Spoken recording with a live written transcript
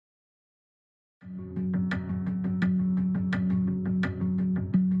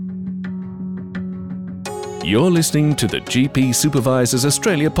You're listening to the GP Supervisors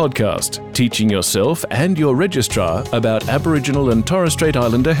Australia podcast, teaching yourself and your registrar about Aboriginal and Torres Strait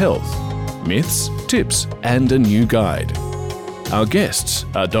Islander health, myths, tips, and a new guide. Our guests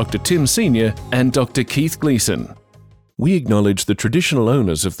are Dr. Tim Senior and Dr. Keith Gleeson. We acknowledge the traditional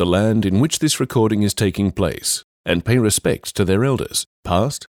owners of the land in which this recording is taking place and pay respects to their elders,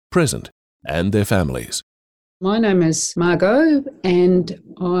 past, present, and their families. My name is Margot and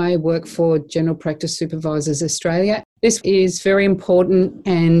I work for General Practice Supervisors Australia. This is very important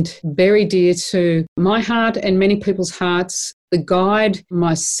and very dear to my heart and many people's hearts. The guide,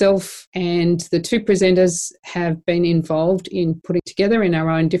 myself and the two presenters have been involved in putting together in our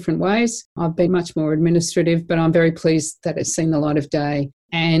own different ways. I've been much more administrative, but I'm very pleased that it's seen the light of day.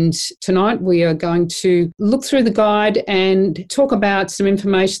 And tonight we are going to look through the guide and talk about some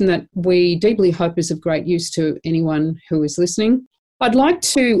information that we deeply hope is of great use to anyone who is listening. I'd like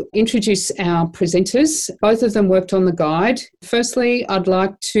to introduce our presenters. Both of them worked on the guide. Firstly, I'd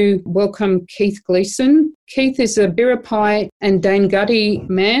like to welcome Keith Gleeson. Keith is a Biripi and Dangutty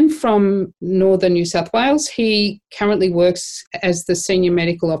man from northern New South Wales. He currently works as the Senior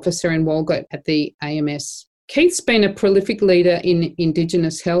Medical Officer in Walgett at the AMS. Keith's been a prolific leader in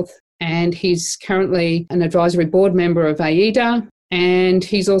Indigenous health and he's currently an advisory board member of AIDA and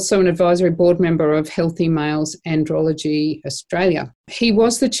he's also an advisory board member of Healthy Males Andrology Australia. He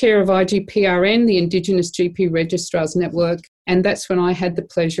was the chair of IGPRN, the Indigenous GP Registrars Network, and that's when I had the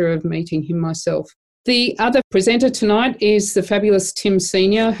pleasure of meeting him myself. The other presenter tonight is the fabulous Tim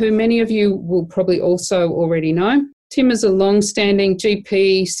Senior, who many of you will probably also already know. Tim is a long-standing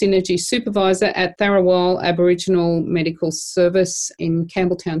GP Synergy Supervisor at Tharawal Aboriginal Medical Service in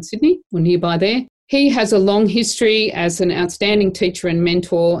Campbelltown, Sydney, or nearby there. He has a long history as an outstanding teacher and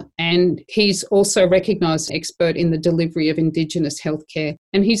mentor, and he's also a recognised expert in the delivery of Indigenous healthcare,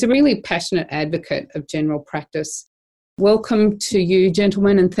 and he's a really passionate advocate of general practice. Welcome to you,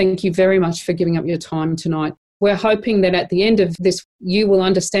 gentlemen, and thank you very much for giving up your time tonight. We're hoping that at the end of this, you will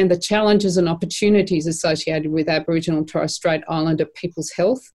understand the challenges and opportunities associated with Aboriginal and Torres Strait Islander people's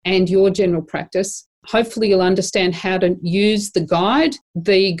health and your general practice. Hopefully you'll understand how to use the guide.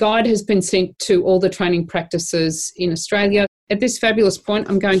 The guide has been sent to all the training practices in Australia. At this fabulous point,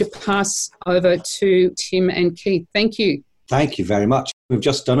 I'm going to pass over to Tim and Keith. Thank you. Thank you very much. We've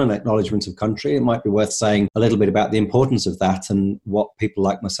just done an acknowledgement of country. It might be worth saying a little bit about the importance of that and what people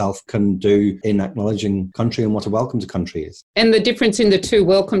like myself can do in acknowledging country and what a welcome to country is. And the difference in the two,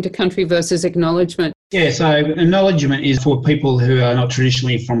 welcome to country versus acknowledgement. Yeah, so acknowledgement is for people who are not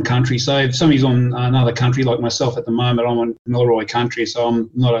traditionally from country. So if somebody's on another country, like myself at the moment, I'm on Milroy country, so I'm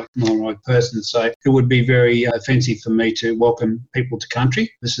not a Milroy person. So it would be very offensive for me to welcome people to country.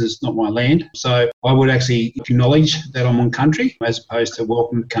 This is not my land. So I would actually acknowledge that I'm on country as opposed to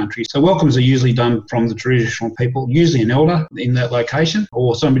welcome to country. So welcomes are usually done from the traditional people, usually an elder in that location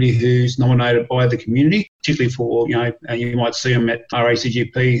or somebody who's nominated by the community, particularly for, you might see them at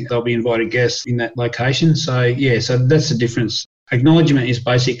RACGP, they'll be invited guests in that location. So that's the difference. Acknowledgement is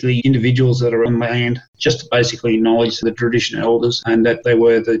basically individuals that are on land just to basically acknowledge the traditional elders and that they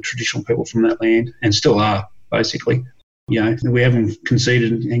were the traditional people from that land and still are, basically. We haven't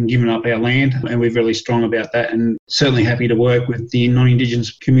conceded and given up our land, and we're really strong about that and certainly happy to work with the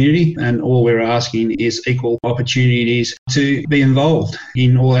non-Indigenous community. And all we're asking is equal opportunities to be involved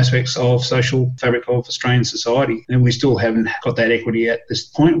in all aspects of social fabric of Australian society. And we still haven't got that equity at this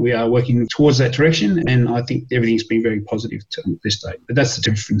point. We are working towards that direction, and I think everything's been very positive to this date. But that's the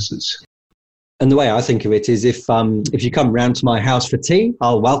differences. And the way I think of it is if you come round to my house for tea,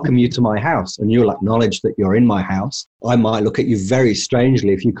 I'll welcome you to my house and you'll acknowledge that you're in my house. I might look at you very strangely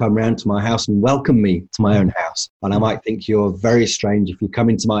if you come round to my house and welcome me to my own house. And I might think you're very strange if you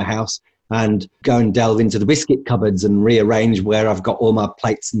come into my house and go and delve into the biscuit cupboards and rearrange where I've got all my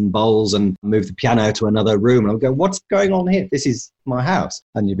plates and bowls and move the piano to another room. And I'll go, what's going on here? This is my house.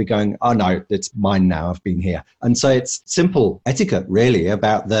 And you'll be going, oh no, it's mine now. I've been here. And so it's simple etiquette really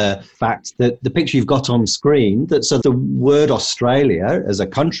about the fact that the picture you've got on screen, so the word Australia as a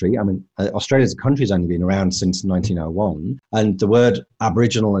country, Australia as a country has only been around since 1901. And the word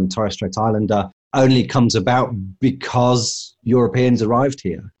Aboriginal and Torres Strait Islander only comes about because Europeans arrived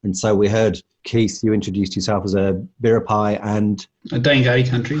here. And so we heard, Keith, you introduced yourself as a Biripi and... A Dangutty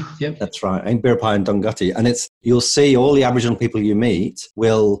country, yep. That's right, and Biripi and Dangutty. And you'll see all the Aboriginal people you meet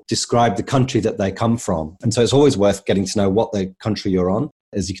will describe the country that they come from. And so it's always worth getting to know what the country you're on.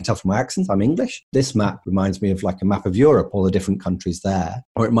 As you can tell from my accent, I'm English. This map reminds me of like a map of Europe, all the different countries there.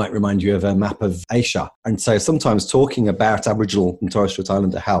 Or it might remind you of a map of Asia. And so sometimes talking about Aboriginal and Torres Strait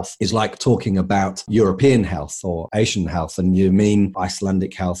Islander health is like talking about European health or Asian health. And you mean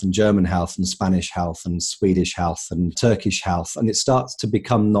Icelandic health and German health and Spanish health and Swedish health and Turkish health. And it starts to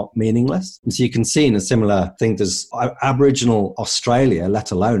become not meaningless. And so you can see in a similar thing, there's Aboriginal Australia,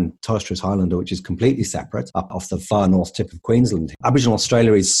 let alone Torres Strait Islander, which is completely separate, up off the far north tip of Queensland. Aboriginal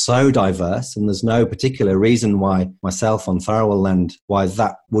Australia is so diverse, and there's no particular reason why myself on Tharawal land, why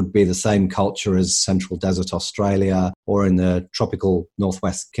that would be the same culture as Central Desert Australia or in the tropical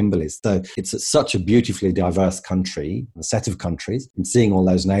northwest Kimberleys. So it's such a beautifully diverse country, a set of countries, and seeing all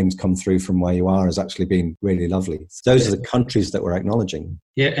those names come through from where you are has actually been really lovely. So those are the countries that we're acknowledging.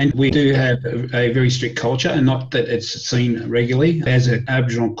 Yeah, and we do have a very strict culture, and not that it's seen regularly. As an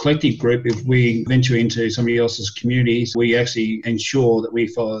Aboriginal collective group, if we venture into somebody else's communities, we actually ensure that we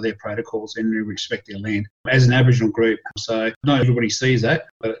follow their protocols and we respect their land as an Aboriginal group. So not everybody sees that,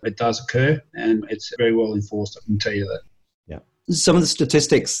 but it does occur, and it's very well enforced, I can tell you that. Some of the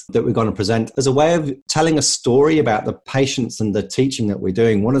statistics that we're going to present as a way of telling a story about the patients and the teaching that we're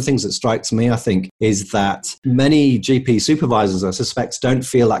doing. One of the things that strikes me, I think, is that many GP supervisors, I suspect, don't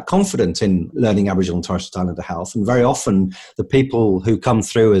feel that confident in learning Aboriginal and Torres Strait Islander health. And very often the people who come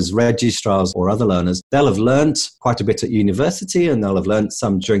through as registrars or other learners, they'll have learnt quite a bit at university and they'll have learnt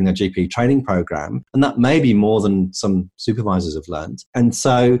some during their GP training program. And that may be more than some supervisors have learnt. And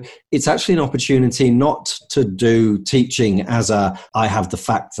so it's actually an opportunity not to do teaching as I have the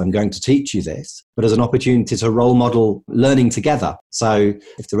facts, I'm going to teach you this, but as an opportunity to role model learning together. So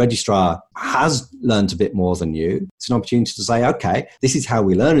if the registrar has learned a bit more than you, it's an opportunity to say, okay, this is how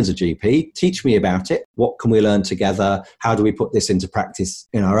we learn as a GP. Teach me about it. What can we learn together? How do we put this into practice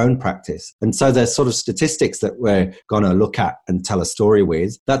in our own practice? And so there's sort of statistics that we're going to look at and tell a story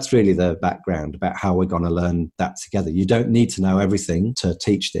with. That's really the background about how we're going to learn that together. You don't need to know everything to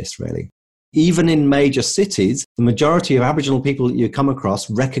teach this, really. Even in major cities, the majority of Aboriginal people that you come across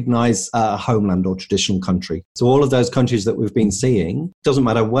recognise a homeland or traditional country. So all of those countries that we've been seeing, doesn't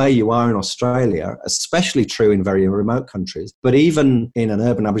matter where you are in Australia, especially true in very remote countries, but even in an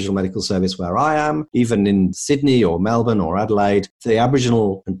urban Aboriginal medical service where I am, even in Sydney or Melbourne or Adelaide, the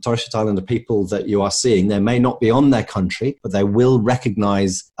Aboriginal and Torres Strait Islander people that you are seeing, they may not be on their country, but they will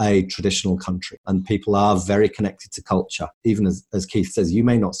recognise a traditional country. And people are very connected to culture. Even as Keith says, you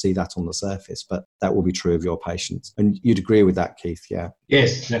may not see that on the surface, but that will be true of your patients. And you'd agree with that, Keith, yeah?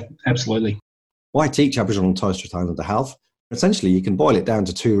 Yes, absolutely. Why teach Aboriginal and Torres Strait Islander health? Essentially, you can boil it down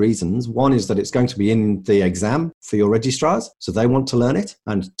to two reasons. One is that it's going to be in the exam for your registrars, so they want to learn it.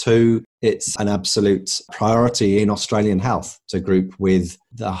 And two, it's an absolute priority in Australian health to group with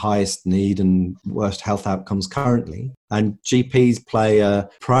the highest need and worst health outcomes currently. And GPs play a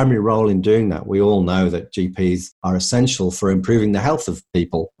primary role in doing that. We all know that GPs are essential for improving the health of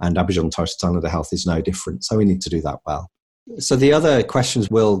people, and Aboriginal and Torres Strait Islander health is no different. So we need to do that well. So the other questions,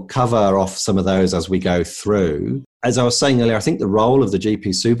 we'll cover off some of those as we go through. As I was saying earlier, I think the role of the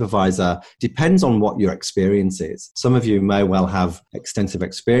GP supervisor depends on what your experience is. Some of you may well have extensive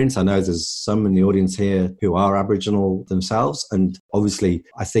experience. I know there's some in the audience here who are Aboriginal themselves. And obviously,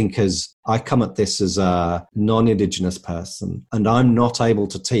 I think as I come at this as a non-Indigenous person, and I'm not able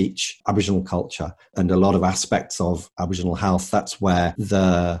to teach Aboriginal culture and a lot of aspects of Aboriginal health. That's where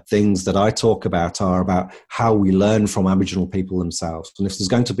the things that I talk about are about how we learn from Aboriginal people themselves. And if there's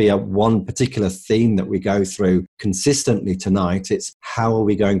going to be one particular theme that we go through consistently tonight, it's how are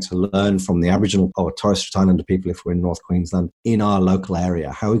we going to learn from the Aboriginal or Torres Strait Islander people if we're in North Queensland in our local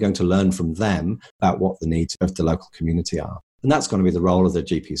area? How are we going to learn from them about what the needs of the local community are? And that's going to be the role of the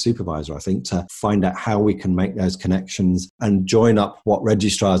GP supervisor, I think, to find out how we can make those connections and join up what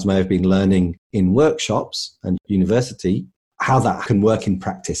registrars may have been learning in workshops and university, how that can work in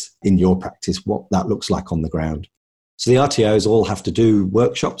practice, in your practice, what that looks like on the ground. So the RTOs all have to do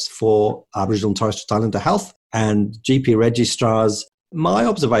workshops for Aboriginal and Torres Strait Islander health, and GP registrars, my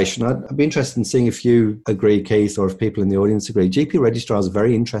observation, I'd be interested in seeing if you agree, Keith, or if people in the audience agree, GP registrars are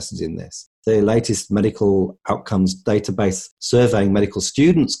very interested in this. The latest medical outcomes database surveying medical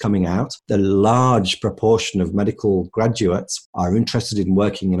students coming out, the large proportion of medical graduates are interested in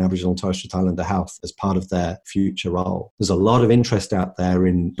working in Aboriginal and Torres Strait Islander health as part of their future role. There's a lot of interest out there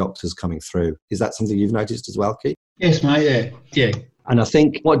in doctors coming through. Is that something you've noticed as well, Keith? Yes, mate, yeah. And I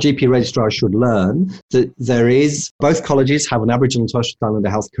think what GP registrars should learn, that there is, both colleges have an Aboriginal and Torres Strait Islander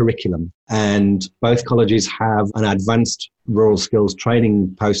health curriculum, and both colleges have an advanced rural skills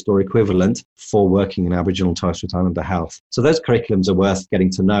training post or equivalent for working in Aboriginal and Torres Strait Islander health. So those curriculums are worth getting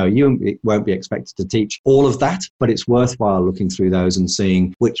to know. You won't be expected to teach all of that, but it's worthwhile looking through those and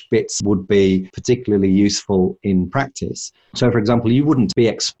seeing which bits would be particularly useful in practice. So, for example, you wouldn't be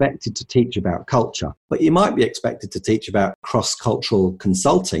expected to teach about culture, but you might be expected to teach about cross-cultural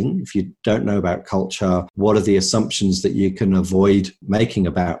consulting. If you don't know about culture, what are the assumptions that you can avoid making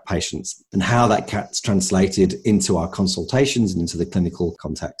about patients and how that gets translated into our consultations and into the clinical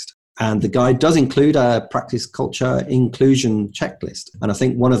context. And the guide does include a practice culture inclusion checklist. And I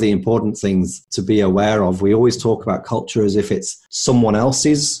think one of the important things to be aware of, we always talk about culture as if it's someone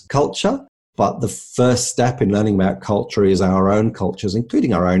else's culture. But the first step in learning about culture is our own cultures,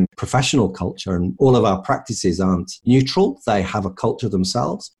 including our own professional culture. And all of our practices aren't neutral. They have a culture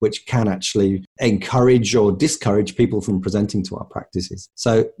themselves, which can actually encourage or discourage people from presenting to our practices.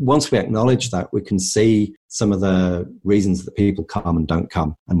 So once we acknowledge that, we can see some of the reasons that people come and don't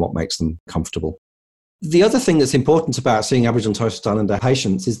come and what makes them comfortable. The other thing that's important about seeing Aboriginal and Torres Strait Islander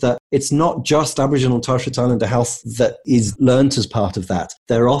patients is that it's not just Aboriginal and Torres Strait Islander health that is learnt as part of that.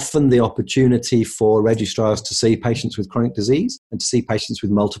 They're often the opportunity for registrars to see patients with chronic disease and to see patients with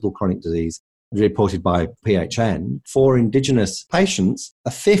multiple chronic disease. Reported by PHN, for Indigenous patients,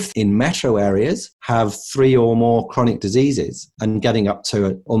 a fifth in metro areas have 3 or more chronic diseases and getting up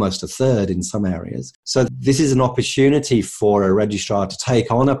to almost a third in some areas. So this is an opportunity for a registrar to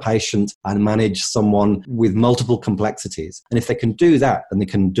take on a patient and manage someone with multiple complexities. And if they can do that, then they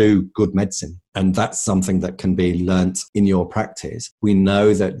can do good medicine. And that's something that can be learnt in your practice. We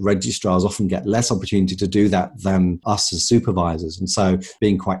know that registrars often get less opportunity to do that than us as supervisors. And so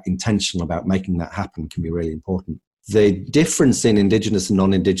being quite intentional about making that happen can be really important. The difference in Indigenous and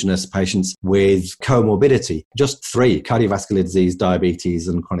non-Indigenous patients with comorbidity, just 3, cardiovascular disease, diabetes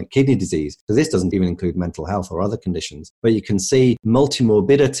and chronic kidney disease. So this doesn't even include mental health or other conditions. But you can see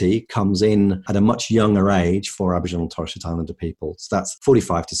multimorbidity comes in at a much younger age for Aboriginal and Torres Strait Islander people. So that's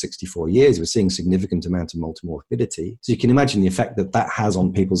 45 to 64 years. We're seeing significant amount of multimorbidity. So you can imagine the effect that that has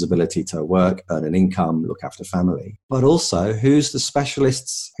on people's ability to work, earn an income, look after family. But also, who's the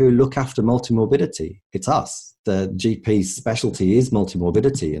specialists who look after multimorbidity? It's us. The GP specialty is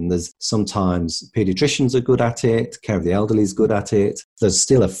multimorbidity, and there's sometimes paediatricians are good at it, care of the elderly is good at it. There's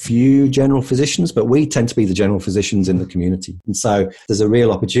still a few general physicians, but we tend to be the general physicians in the community. And so there's a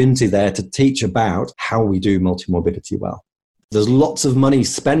real opportunity there to teach about how we do multimorbidity well. There's lots of money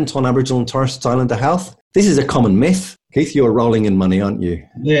spent on Aboriginal and Torres Strait Islander health. This is a common myth. Keith, you're rolling in money, aren't you?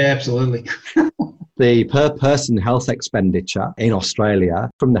 Yeah, absolutely. The per-person health expenditure in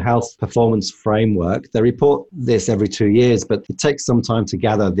Australia from the Health Performance Framework, they report this every 2 years, but it takes some time to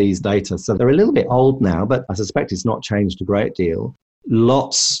gather these data. So they're a little bit old now, but I suspect it's not changed a great deal.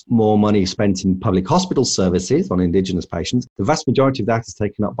 Lots more money spent in public hospital services on Indigenous patients. The vast majority of that is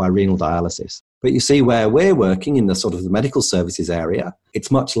taken up by renal dialysis. But you see where we're working in the sort of the medical services area,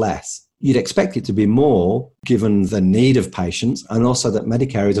 it's much less. You'd expect it to be more given the need of patients and also that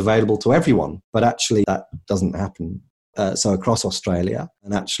Medicare is available to everyone. But actually that doesn't happen. So across Australia,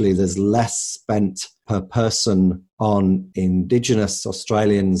 and actually there's less spent per person on Indigenous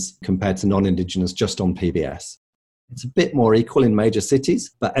Australians compared to non-Indigenous just on PBS. It's a bit more equal in major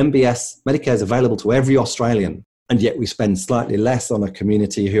cities, but MBS, Medicare is available to every Australian. And yet we spend slightly less on a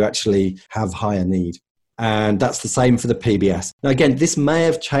community who actually have higher need. And that's the same for the PBS. Now, again, this may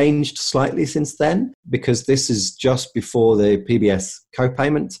have changed slightly since then because this is just before the PBS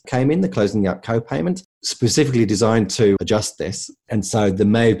copayment came in, the closing gap copayment, specifically designed to adjust this. And so there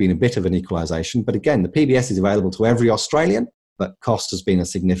may have been a bit of an equalisation. But again, the PBS is available to every Australian, but cost has been a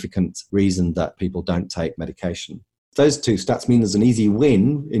significant reason that people don't take medication. Those two stats mean there's an easy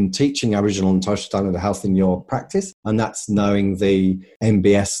win in teaching Aboriginal and Torres Strait Islander health in your practice, and that's knowing the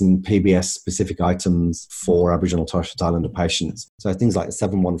MBS and PBS specific items for Aboriginal and Torres Strait Islander patients. So things like the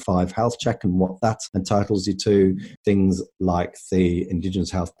 715 health check and what that entitles you to, things like the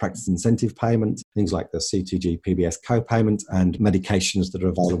Indigenous Health Practice Incentive Payment, things like the CTG PBS co-payment, and medications that are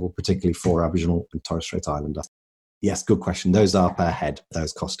available particularly for Aboriginal and Torres Strait Islander. Yes, good question. Those are per head,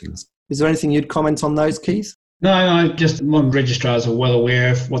 those costings. Is there anything you'd comment on those, Keith? No, just modern registrars are well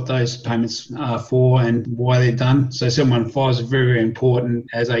aware of what those payments are for and why they're done. So 715 is very, very important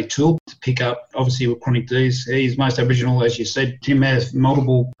as a tool to pick up, obviously, with chronic disease. Most Aboriginal, as you said, Tim, has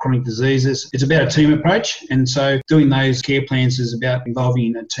multiple chronic diseases. It's about a team approach. And so doing those care plans is about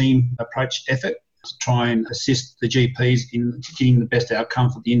involving a team approach effort to try and assist the GPs in getting the best outcome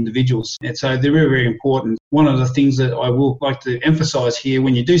for the individuals. And so they're very, very important. One of the things that I will like to emphasise here,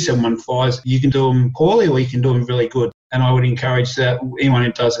 when you do 715s, you can do them poorly or you can do them really good. And I would encourage that anyone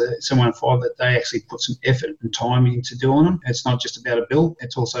who does a 715 that they actually put some effort and time into doing them. It's not just about a bill.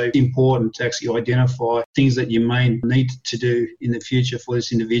 It's also important to actually identify things that you may need to do in the future for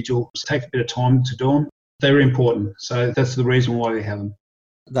this individual. Just take a bit of time to do them. They're important. So that's the reason why we have them.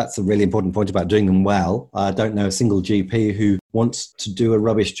 That's a really important point about doing them well. I don't know a single GP who wants to do a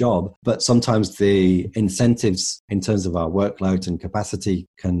rubbish job, but sometimes the incentives in terms of our workload and capacity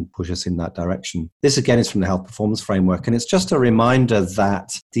can push us in that direction. This again is from the Health Performance Framework, and it's just a reminder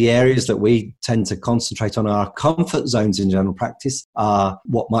that the areas that we tend to concentrate on, our comfort zones in general practice, are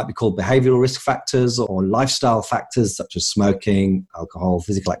what might be called behavioural risk factors or lifestyle factors such as smoking, alcohol,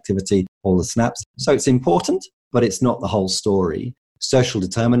 physical activity, all the snaps. So it's important, but it's not the whole story. Social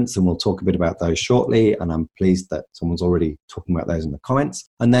determinants, and we'll talk a bit about those shortly, and I'm pleased that someone's already talking about those in the comments.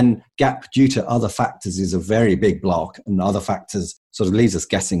 And then gap due to other factors is a very big block, and other factors sort of leaves us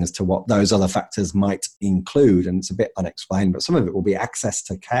guessing as to what those other factors might include, and it's a bit unexplained, but some of it will be access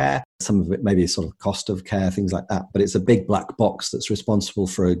to care, some of it may be sort of cost of care, things like that, but it's a big black box that's responsible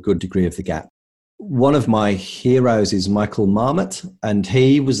for a good degree of the gap. One of my heroes is Michael Marmot, and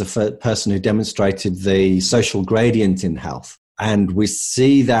he was the first person who demonstrated the social gradient in health. And we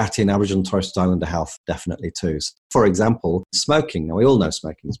see that in Aboriginal and Torres Strait Islander health definitely too. For example, smoking. Now, we all know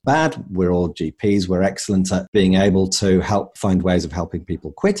smoking is bad. We're all GPs. We're excellent at being able to help find ways of helping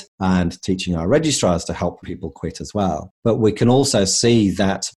people quit and teaching our registrars to help people quit as well. But we can also see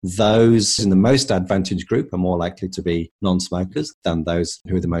that those in the most advantaged group are more likely to be non-smokers than those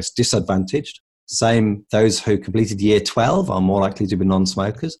who are the most disadvantaged. Same, those who completed year 12 are more likely to be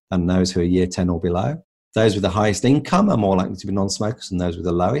non-smokers than those who are year 10 or below. Those with the highest income are more likely to be non-smokers than those with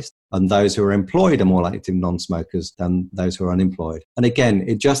the lowest. And those who are employed are more likely to be non-smokers than those who are unemployed. And again,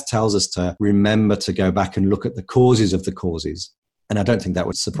 it just tells us to remember to go back and look at the causes of the causes. And I don't think that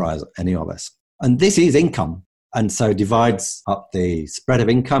would surprise any of us. And this is income. And so divides up the spread of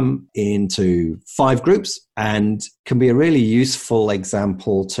income into 5 groups and can be a really useful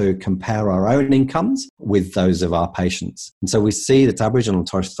example to compare our own incomes with those of our patients. And so we see that Aboriginal and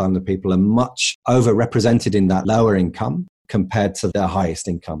Torres Strait Islander people are much overrepresented in that lower income compared to their highest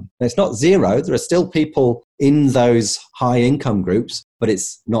income. And it's not zero. There are still people in those high income groups, but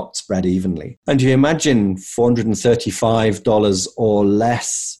it's not spread evenly. And you imagine $435 or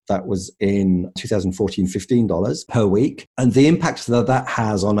less, that was in 2014, $15 per week. And the impact that that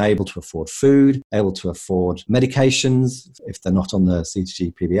has on able to afford food, able to afford medications, if they're not on the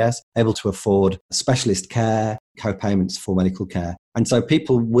CTG PBS, able to afford specialist care, co-payments for medical care. And so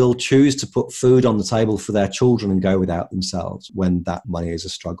people will choose to put food on the table for their children and go without themselves when that money is a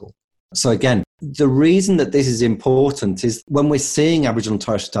struggle. So again, the reason that this is important is when we're seeing Aboriginal and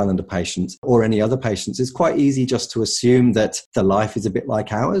Torres Strait Islander patients or any other patients, it's quite easy just to assume that the life is a bit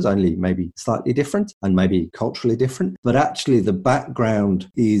like ours, only maybe slightly different and maybe culturally different. But actually the background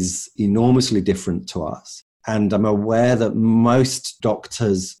is enormously different to us. And I'm aware that most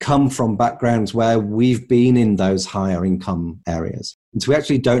doctors come from backgrounds where we've been in those higher income areas. And so we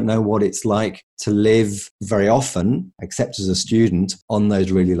actually don't know what it's like to live very often, except as a student, on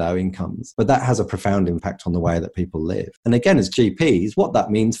those really low incomes. But that has a profound impact on the way that people live. And again, as GPs, what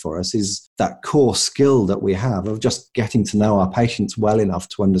that means for us is that core skill that we have of just getting to know our patients well enough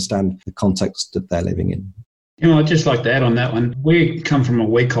to understand the context that they're living in. You know, I'd just like to add on that one. We come from a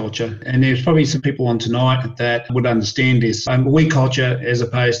we culture, and there's probably some people on tonight that would understand this. We culture as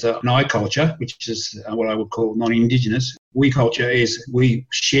opposed to an I culture, which is what I would call non-Indigenous. We culture is we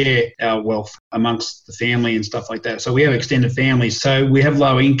share our wealth amongst the family and stuff like that. So we have extended families. So we have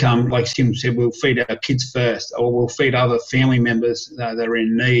low income. Like Tim said, we'll feed our kids first, or we'll feed other family members that are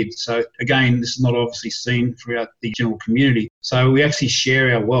in need. So again, this is not obviously seen throughout the general community. So we actually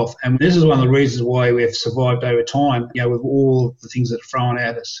share our wealth. And this is one of the reasons why we have survived over time, you know, with all the things that are thrown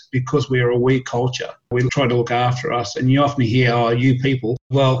at us, because we are a we culture. We try to look after us. And you often hear, oh, you people.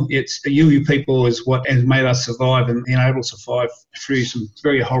 Well, it's you people is what has made us survive and been able to survive through some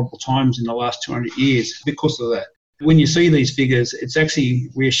very horrible times in the last 200 years because of that. When you see these figures, it's actually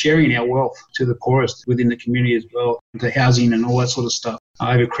we're sharing our wealth to the poorest within the community as well. The housing and all that sort of stuff.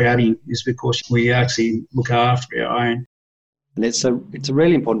 Overcrowding is because we actually look after our own. And it's a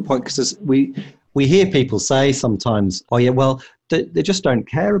really important point because we hear people say sometimes, oh yeah, well, they just don't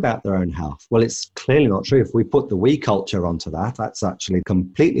care about their own health. Well, it's clearly not true. If we put the we culture onto that, that's actually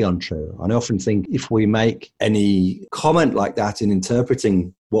completely untrue. And I often think if we make any comment like that in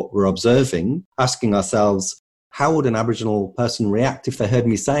interpreting what we're observing, asking ourselves, how would an Aboriginal person react if they heard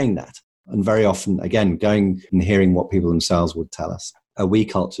me saying that? And very often, again, going and hearing what people themselves would tell us. A we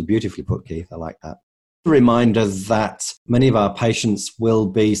culture, beautifully put, Keith. I like that. A reminder that many of our patients will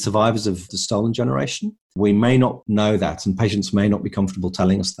be survivors of the stolen generation. We may not know that, and patients may not be comfortable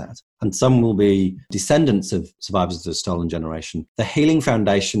telling us that. And some will be descendants of survivors of the stolen generation. The Healing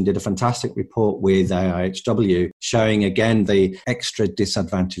Foundation did a fantastic report with AIHW showing, again, the extra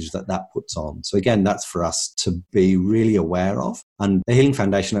disadvantage that puts on. So again, that's for us to be really aware of. And the Healing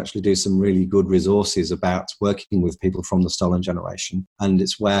Foundation actually do some really good resources about working with people from the stolen generation. And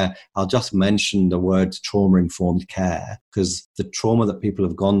it's where I'll just mention the word trauma-informed care, because the trauma that people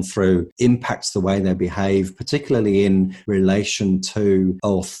have gone through impacts the way they behave, particularly in relation to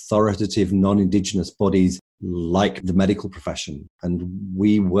authoritative non-Indigenous bodies like the medical profession. And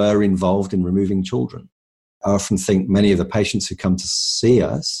we were involved in removing children. I often think many of the patients who come to see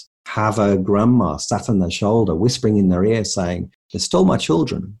us have a grandma sat on their shoulder, whispering in their ear saying, "They stole my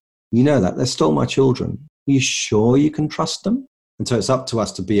children. You know that, they stole my children. Are you sure you can trust them?" And so it's up to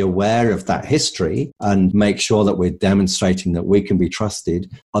us to be aware of that history and make sure that we're demonstrating that we can be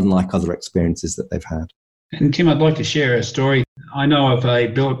trusted, unlike other experiences that they've had. And Tim, I'd like to share a story. I know of a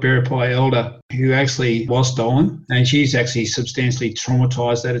Biripi elder who actually was stolen, and she's actually substantially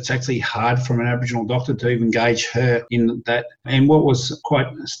traumatised that it's actually hard for an Aboriginal doctor to even engage her in that. And what was quite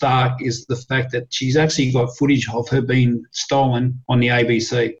stark is the fact that she's actually got footage of her being stolen on the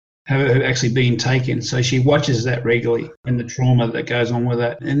ABC. Her actually being taken. So she watches that regularly and the trauma that goes on with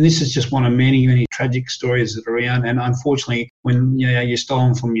that. And this is just one of many, many tragic stories that are around. And unfortunately, when you're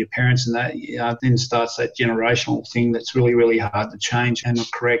stolen from your parents and that, then starts that generational thing that's really, really hard to change and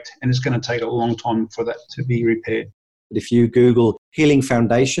correct. And it's going to take a long time for that to be repaired. If you Google Healing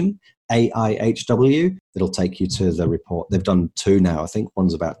Foundation, AIHW, it'll take you to the report. They've done 2 now. I think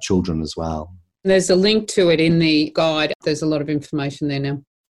one's about children as well. There's a link to it in the guide. There's a lot of information there now.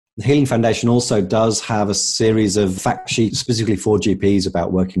 The Healing Foundation also does have a series of fact sheets specifically for GPs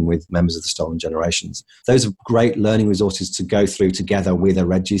about working with members of the stolen generations. Those are great learning resources to go through together with a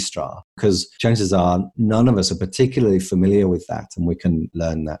registrar, because chances are none of us are particularly familiar with that, and we can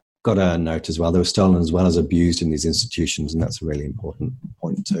learn that. Got a note as well, they were stolen as well as abused in these institutions, and that's a really important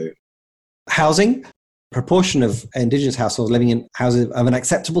point too. Housing. Proportion of Indigenous households living in houses of an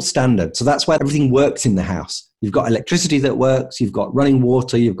acceptable standard. So that's where everything works in the house. You've got electricity that works, you've got running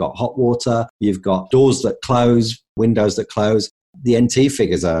water, you've got hot water, you've got doors that close, windows that close. The NT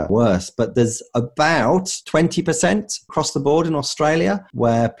figures are worse, but there's about 20% across the board in Australia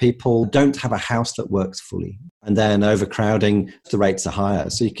where people don't have a house that works fully. And then overcrowding, the rates are higher.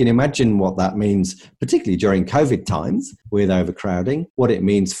 So you can imagine what that means, particularly during COVID times with overcrowding, what it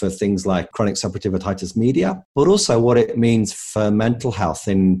means for things like chronic suppurative otitis media, but also what it means for mental health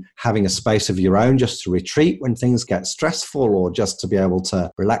in having a space of your own just to retreat when things get stressful or just to be able to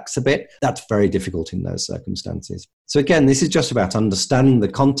relax a bit. That's very difficult in those circumstances. So again, this is just about understanding the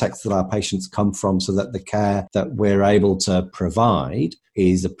context that our patients come from so that the care that we're able to provide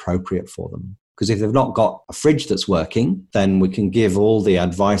is appropriate for them. Because if they've not got a fridge that's working, then we can give all the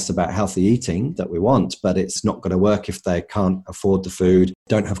advice about healthy eating that we want, but it's not going to work if they can't afford the food,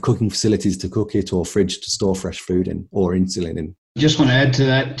 don't have cooking facilities to cook it, or fridge to store fresh food in, or insulin in. Just want to add to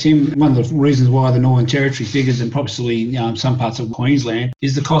that, Tim, one of the reasons why the Northern Territory figures, and possibly some parts of Queensland,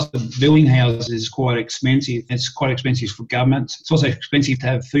 is the cost of building houses is quite expensive. It's quite expensive for governments. It's also expensive to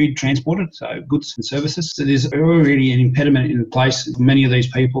have food transported, so goods and services. So there's already an impediment in place for many of these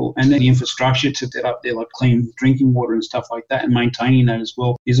people, and the infrastructure to set up there, like clean drinking water and stuff like that, and maintaining that as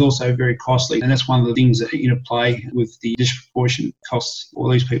well, is also very costly. And that's one of the things that interplay with the disproportionate costs for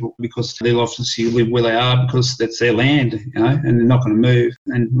these people, because they'll obviously live where they are because that's their land, and they're not going to move,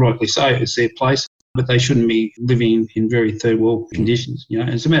 and rightly so, it's their place, but they shouldn't be living in very third world conditions.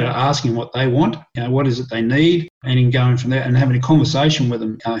 It's a matter of asking what they want, what is it they need, and in going from there and having a conversation with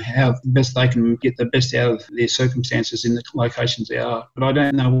them, how best they can get the best out of their circumstances in the locations they are. But I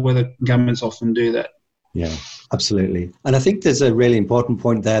don't know whether governments often do that. Yeah, absolutely. And I think there's a really important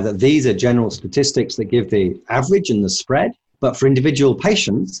point there that these are general statistics that give the average and the spread. But for individual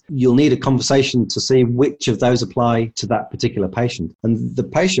patients, you'll need a conversation to see which of those apply to that particular patient. And the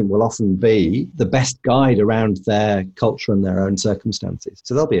patient will often be the best guide around their culture and their own circumstances.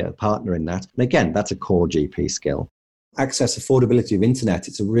 So they'll be a partner in that. And again, that's a core GP skill. Access, affordability of internet,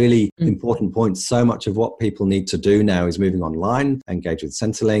 it's a really important point. So much of what people need to do now is moving online, engage with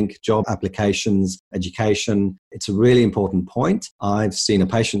Centrelink, job applications, education. It's a really important point. I've seen a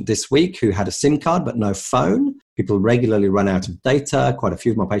patient this week who had a SIM card but no phone. People regularly run out of data. Quite a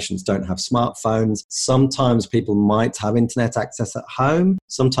few of my patients don't have smartphones. Sometimes people might have internet access at home.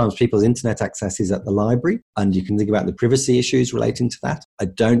 Sometimes people's internet access is at the library, and you can think about the privacy issues relating to that. I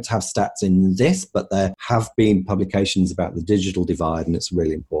don't have stats in this, but there have been publications about the digital divide, and it's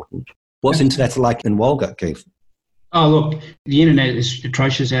really important. What's internet like in Walgett, Keith? Oh, look, the internet is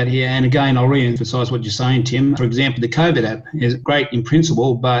atrocious out here. And again, I'll re-emphasise what you're saying, Tim. For example, the COVID app is great in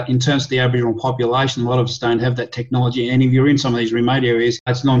principle, but in terms of the Aboriginal population, a lot of us don't have that technology. And if you're in some of these remote areas,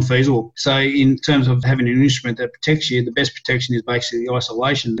 it's non-feasible. So in terms of having an instrument that protects you, the best protection is basically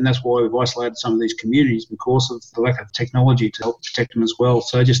isolation. And that's why we've isolated some of these communities because of the lack of technology to help protect them as well.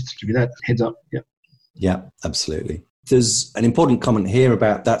 So just to give you that heads up. Yeah. Yeah, absolutely. There's an important comment here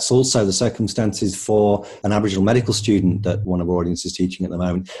about that's also the circumstances for an Aboriginal medical student that one of our audience is teaching at the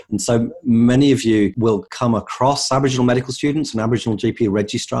moment. And so many of you will come across Aboriginal medical students and Aboriginal GP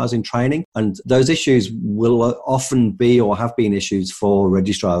registrars in training. And those issues will often be or have been issues for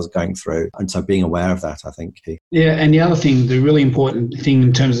registrars going through. And so being aware of that, I think, key. Yeah, and the other thing, the really important thing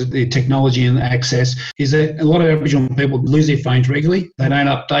in terms of the technology and access is that a lot of Aboriginal people lose their phones regularly. They don't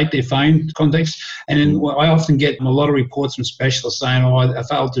update their phone contacts. And then I often get a lot of reports from specialists saying, I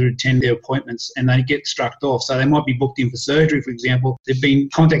failed to attend their appointments, and they get struck off. So they might be booked in for surgery, for example. They've been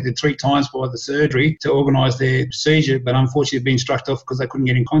contacted 3 times by the surgery to organise their procedure, but unfortunately they've been struck off because they couldn't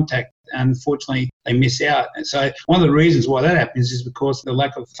get in contact. And unfortunately, they miss out. And so one of the reasons why that happens is because of the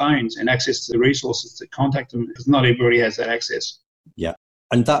lack of phones and access to the resources to contact them, because not everybody has that access. Yeah.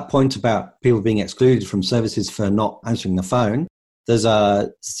 And that point about people being excluded from services for not answering the phone, there's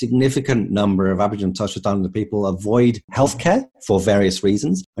a significant number of Aboriginal and Torres Strait Islander people avoid healthcare for various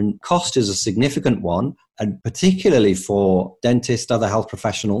reasons. And cost is a significant one, and particularly for dentists, other health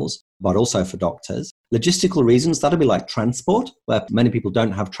professionals, but also for doctors. Logistical reasons, that'll be like transport, where many people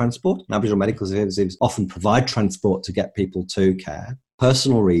don't have transport. And Aboriginal medical services often provide transport to get people to care.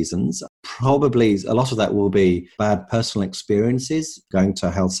 Personal reasons, probably a lot of that will be bad personal experiences going to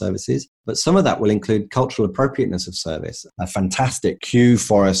health services, but some of that will include cultural appropriateness of service. A fantastic cue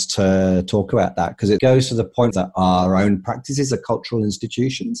for us to talk about that, because it goes to the point that our own practices are cultural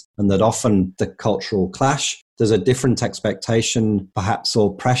institutions and that often the cultural clash, there's a different expectation perhaps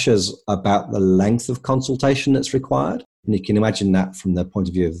or pressures about the length of consultation that's required. And you can imagine that from the point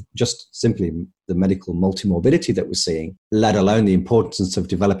of view of just simply the medical multimorbidity that we're seeing, let alone the importance of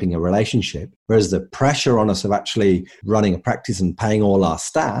developing a relationship. Whereas the pressure on us of actually running a practice and paying all our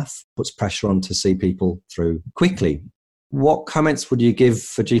staff puts pressure on to see people through quickly. What comments would you give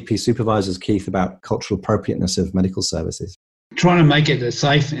for GP supervisors, Keith, about cultural appropriateness of medical services? Trying to make it as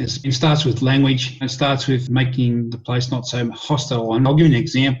safe as it starts with language. It starts with making the place not so hostile. And I'll give you an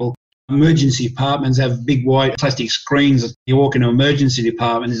example. Emergency departments have big white plastic screens. You walk into an emergency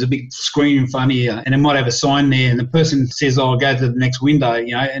department, there's a big screen in front of you, and it might have a sign there, and the person says, I'll go to the next window,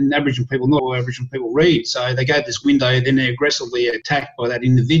 and Aboriginal people, not all Aboriginal people read. So they go to this window, then they're aggressively attacked by that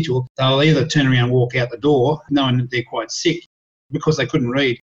individual. They'll either turn around and walk out the door, knowing that they're quite sick, because they couldn't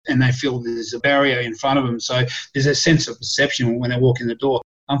read, and they feel there's a barrier in front of them. So there's a sense of perception when they walk in the door.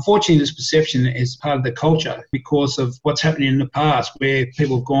 Unfortunately, this perception is part of the culture because of what's happening in the past, where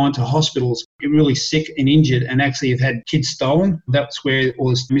people have gone to hospitals really sick and injured and actually have had kids stolen. That's where all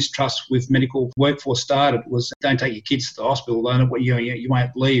this mistrust with medical workforce started, was don't take your kids to the hospital, you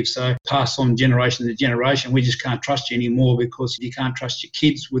won't leave. So pass on generation to generation. We just can't trust you anymore because you can't trust your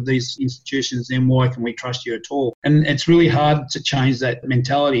kids with these institutions, then why can we trust you at all? And it's really hard to change that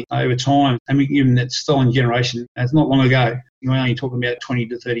mentality over time. I mean, even that stolen generation, it's not long ago. You're only talking about 20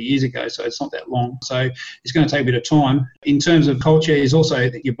 to 30 years ago, so it's not that long. So it's going to take a bit of time. In terms of culture is also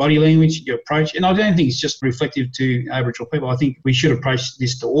your body language, your approach. And I don't think it's just reflective to Aboriginal people. I think we should approach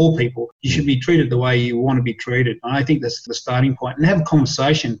this to all people. You should be treated the way you want to be treated. And I think that's the starting point. And have a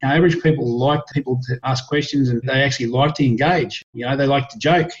conversation. Aboriginal people like people to ask questions, and they actually like to engage. They like to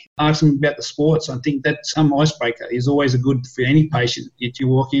joke. Ask them about the sports. I think that's some icebreaker is always a good for any patient that you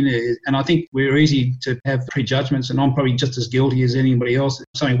walk in. And I think we're easy to have prejudgments, and I'm probably just as guilty as anybody else. If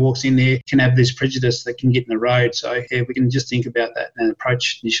somebody walks in there, can have this prejudice that can get in the road. So yeah, we can just think about that and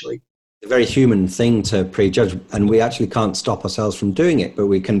approach initially. A very human thing to prejudge, and we actually can't stop ourselves from doing it, but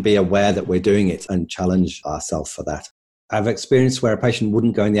we can be aware that we're doing it and challenge ourselves for that. I've experienced where a patient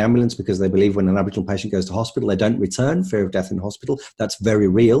wouldn't go in the ambulance because they believe when an Aboriginal patient goes to hospital, they don't return, fear of death in hospital. That's very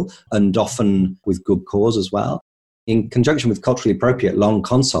real, and often with good cause as well. In conjunction with culturally appropriate long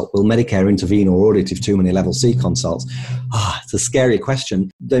consult, will Medicare intervene or audit if too many level C consults? It's a scary question.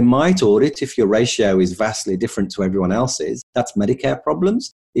 They might audit if your ratio is vastly different to everyone else's. That's Medicare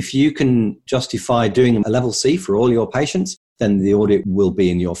problems. If you can justify doing a level C for all your patients, then the audit will be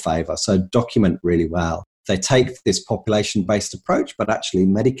in your favour. So document really well. They take this population-based approach, but actually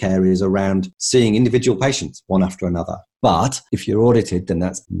Medicare is around seeing individual patients one after another. But if you're audited, then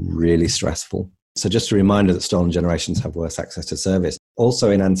that's really stressful. So just a reminder that stolen generations have worse access to service. Also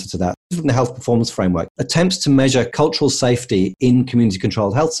in answer to that, from the Health Performance Framework, attempts to measure cultural safety in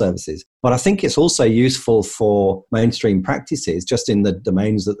community-controlled health services. But I think it's also useful for mainstream practices just in the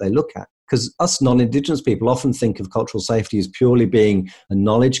domains that they look at. Because us non-Indigenous people often think of cultural safety as purely being a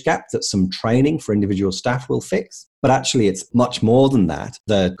knowledge gap that some training for individual staff will fix. But actually, it's much more than that.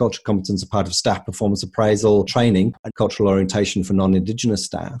 The cultural competence are part of staff performance appraisal, training, and cultural orientation for non-Indigenous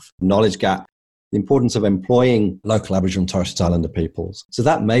staff. Knowledge gap, the importance of employing local Aboriginal and Torres Strait Islander peoples. So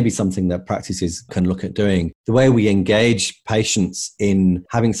that may be something that practices can look at doing. The way we engage patients in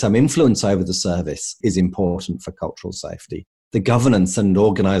having some influence over the service is important for cultural safety. The governance and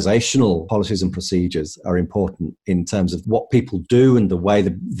organisational policies and procedures are important in terms of what people do and the way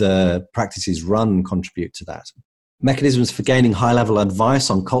the practices run contribute to that. Mechanisms for gaining high-level advice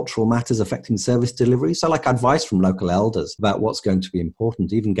on cultural matters affecting service delivery. So like advice from local elders about what's going to be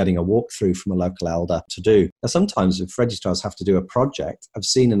important, even getting a walkthrough from a local elder to do. Now, sometimes if registrars have to do a project, I've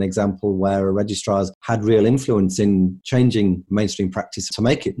seen an example where registrars had real influence in changing mainstream practice to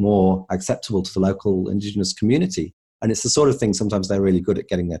make it more acceptable to the local Indigenous community. And it's the sort of thing sometimes they're really good at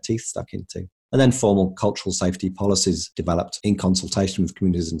getting their teeth stuck into. And then formal cultural safety policies developed in consultation with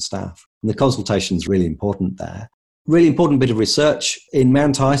communities and staff. And the consultation is really important there. Really important bit of research in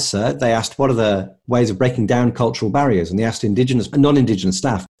Mount Isa, they asked what are the ways of breaking down cultural barriers, and they asked Indigenous and non-Indigenous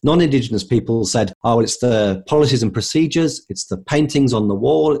staff. Non-Indigenous people said, oh, it's the policies and procedures, it's the paintings on the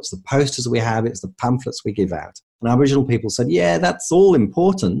wall, it's the posters we have, it's the pamphlets we give out. And Aboriginal people said, yeah, that's all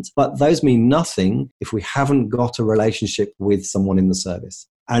important, but those mean nothing if we haven't got a relationship with someone in the service.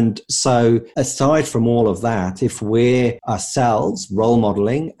 And so aside from all of that, if we're ourselves role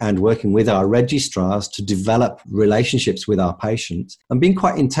modelling and working with our registrars to develop relationships with our patients and being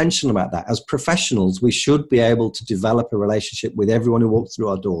quite intentional about that, as professionals, we should be able to develop a relationship with everyone who walks through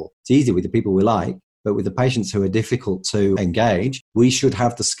our door. It's easy with the people we like, but with the patients who are difficult to engage, we should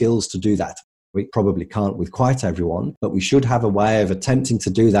have the skills to do that. We probably can't with quite everyone, but we should have a way of attempting to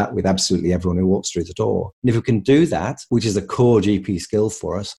do that with absolutely everyone who walks through the door. And if we can do that, which is a core GP skill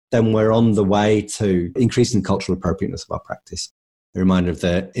for us, then we're on the way to increasing cultural appropriateness of our practice. A reminder of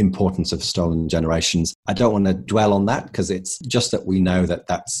the importance of stolen generations. I don't want to dwell on that because it's just that we know that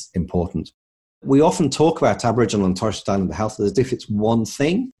that's important. We often talk about Aboriginal and Torres Strait Islander health as if it's one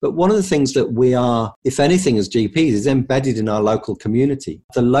thing, but one of the things that we are, if anything, as GPs, is embedded in our local community.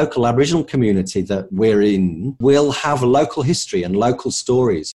 The local Aboriginal community that we're in will have a local history and local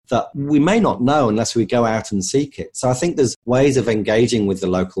stories that we may not know unless we go out and seek it. So I think there's ways of engaging with the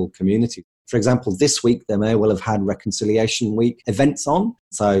local community. For example, this week, they may well have had Reconciliation Week events on,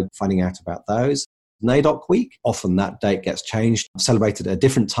 so finding out about those. NAIDOC Week, often that date gets changed, celebrated at a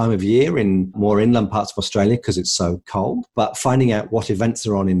different time of year in more inland parts of Australia because it's so cold. But finding out what events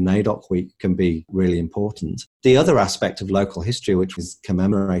are on in NAIDOC Week can be really important. The other aspect of local history which was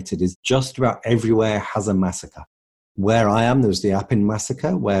commemorated is just about everywhere has a massacre. Where I am, there was the Appin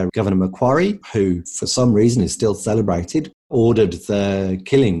massacre where Governor Macquarie, who for some reason is still celebrated, ordered the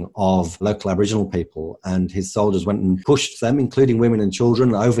killing of local Aboriginal people, and his soldiers went and pushed them, including women and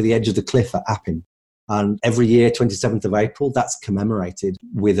children, over the edge of the cliff at Appin. And every year, 27th of April, that's commemorated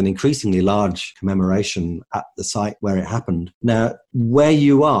with an increasingly large commemoration at the site where it happened. Now, where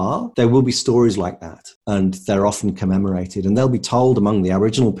you are, there will be stories like that, and they're often commemorated, and they'll be told among the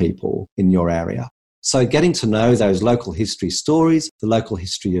Aboriginal people in your area. So getting to know those local history stories, the local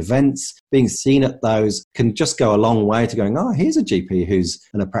history events, being seen at those can just go a long way to going, oh, here's a GP who's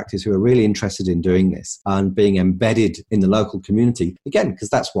in a practice who are really interested in doing this and being embedded in the local community. Again, because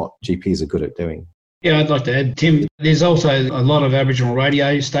that's what GPs are good at doing. Yeah, I'd like to add, Tim, there's also a lot of Aboriginal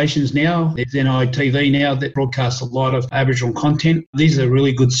radio stations now. There's NITV now that broadcasts a lot of Aboriginal content. These are a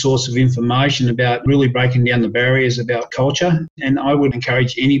really good source of information about really breaking down the barriers about culture. And I would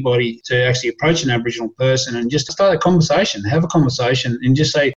encourage anybody to actually approach an Aboriginal person and just start a conversation, have a conversation and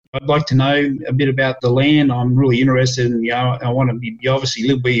just say, I'd like to know a bit about the land. I'm really interested in, I want to be, you obviously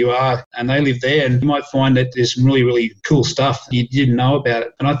live where you are and they live there, and you might find that there's some really, really cool stuff you didn't know about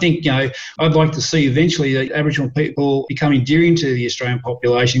it. And I think, I'd like to see eventually the Aboriginal people become endearing to the Australian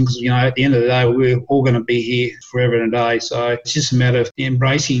population because, at the end of the day, we're all going to be here forever and a day. So it's just a matter of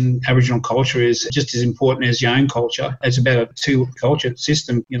embracing Aboriginal culture is just as important as your own culture. It's about a two-culture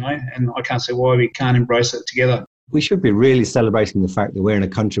system, and I can't see why we can't embrace it together. We should be really celebrating the fact that we're in a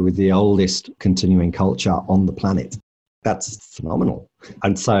country with the oldest continuing culture on the planet. That's phenomenal.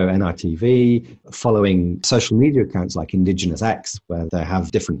 And so NITV, following social media accounts like Indigenous X, where they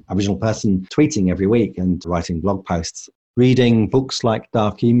have different Aboriginal person tweeting every week and writing blog posts. reading books like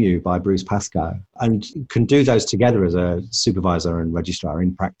Dark Emu by Bruce Pascoe, and you can do those together as a supervisor and registrar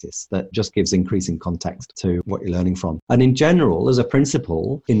in practice. That just gives increasing context to what you're learning from. And in general, as a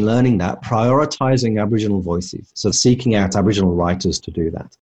principle, in learning that, prioritising Aboriginal voices, so seeking out Aboriginal writers to do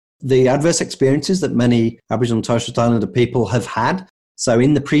that. The adverse experiences that many Aboriginal and Torres Strait Islander people have had. So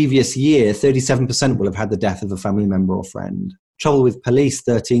in the previous year, 37% will have had the death of a family member or friend. Trouble with police,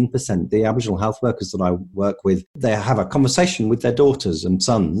 13%. The Aboriginal health workers that I work with, they have a conversation with their daughters and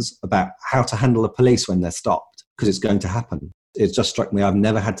sons about how to handle the police when they're stopped, because it's going to happen. It just struck me, I've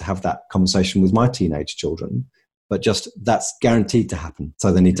never had to have that conversation with my teenage children, but just that's guaranteed to happen.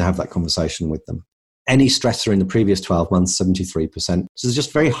 So they need to have that conversation with them. Any stressor in the previous 12 months, 73%. So there's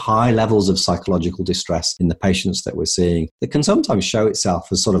just very high levels of psychological distress in the patients that we're seeing that can sometimes show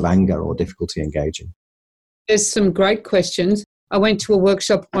itself as sort of anger or difficulty engaging. There's some great questions. I went to a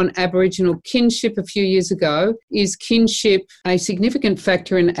workshop on Aboriginal kinship a few years ago. Is kinship a significant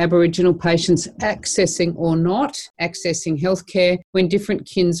factor in Aboriginal patients accessing or not accessing healthcare when different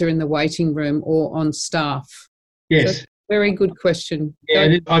kins are in the waiting room or on staff? Yes. So, very good question.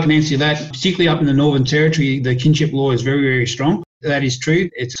 Yeah, I can answer that. Particularly up in the Northern Territory, the kinship law is very, very strong. That is true.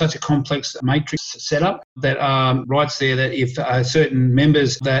 It's such a complex matrix setup that writes there that if certain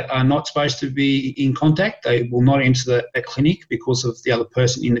members that are not supposed to be in contact, they will not enter the clinic because of the other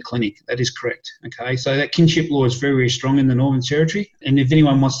person in the clinic. That is correct. Okay, so that kinship law is very, very strong in the Northern Territory. And if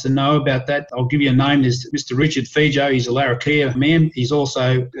anyone wants to know about that, I'll give you a name. There's Mr. Richard Fijo. He's a Larrakia man. He's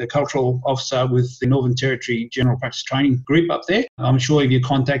also a cultural officer with the Northern Territory General Practice Training Group up there. I'm sure if you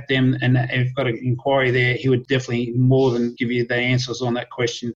contact them and if you've got an inquiry there, he would definitely more than give you the answers on that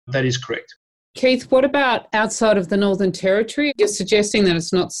question. That is correct. Keith, what about outside of the Northern Territory? You're suggesting that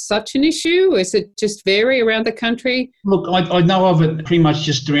it's not such an issue? Is it just vary around the country? Look, I know of it pretty much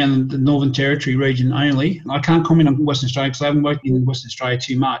just around the Northern Territory region only. I can't comment on Western Australia because I haven't worked in Western Australia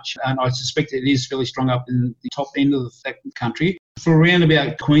too much, and I suspect it is fairly strong up in the top end of that country. For around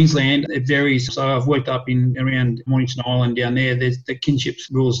about Queensland, it varies. So I've worked up in around Mornington Island down there. The kinship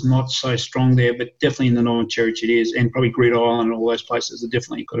rule is not so strong there, but definitely in the Northern Territory it is, and probably Green Island and all those places have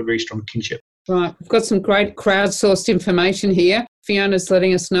definitely got a very strong kinship. Right. We've got some great crowdsourced information here. Fiona's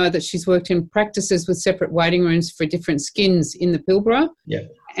letting us know that she's worked in practices with separate waiting rooms for different skins in the Pilbara. Yeah.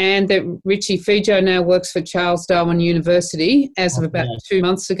 And that Richie Fijo now works for Charles Darwin University as of about 2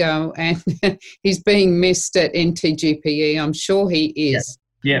 months ago, and he's being missed at NTGPE. I'm sure he is.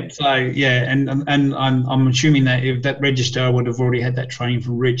 Yeah. So and I'm assuming that if that registrar would have already had that training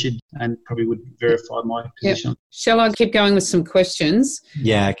from Richard and probably would verify my position. Yep. Shall I keep going with some questions?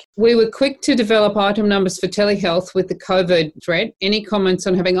 Yeah. We were quick to develop item numbers for telehealth with the COVID threat. Any comments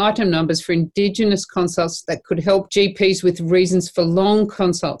on having item numbers for Indigenous consults that could help GPs with reasons for long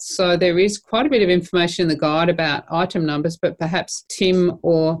consults? So there is quite a bit of information in the guide about item numbers, but perhaps Tim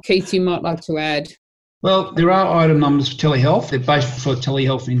or Keith, you might like to add. Well, there are item numbers for telehealth. They're based for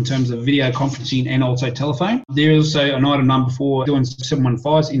telehealth in terms of video conferencing and also telephone. There is also an item number for doing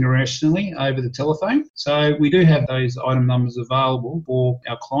 715s internationally over the telephone. So we do have those item numbers available for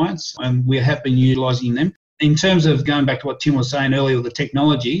our clients, and we have been utilising them. In terms of going back to what Tim was saying earlier with the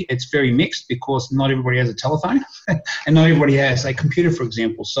technology, it's very mixed because not everybody has a telephone and not everybody has a computer, for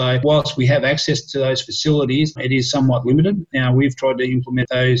example. So whilst we have access to those facilities, it is somewhat limited. Now, we've tried to implement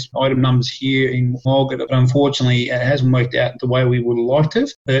those item numbers here in Margaret, but unfortunately, it hasn't worked out the way we would have liked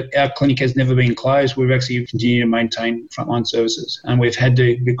it. But our clinic has never been closed. We've actually continued to maintain frontline services, and we've had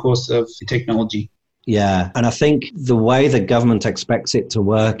to because of the technology. Yeah, and I think the way the government expects it to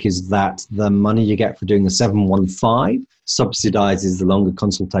work is that the money you get for doing the 715 subsidises the longer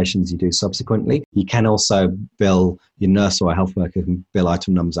consultations you do subsequently. You can also bill your nurse or a health worker can bill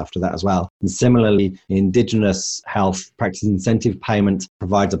item numbers after that as well. And similarly, Indigenous health practice incentive payment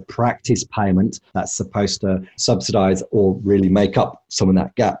provides a practice payment that's supposed to subsidise or really make up some of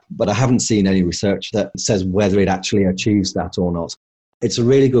that gap. But I haven't seen any research that says whether it actually achieves that or not. It's a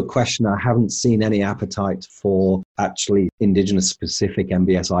really good question. I haven't seen any appetite for actually Indigenous specific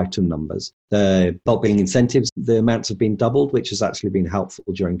MBS item numbers. The bulk billing incentives, the amounts have been doubled, which has actually been helpful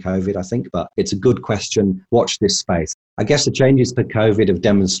during COVID, I think. But it's a good question. Watch this space. I guess the changes for COVID have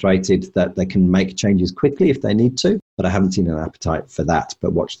demonstrated that they can make changes quickly if they need to, but I haven't seen an appetite for that.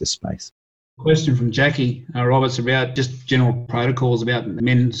 But watch this space. Question from Jackie Roberts about just general protocols about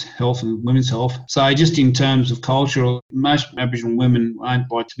men's health and women's health. So just in terms of culture, most Aboriginal women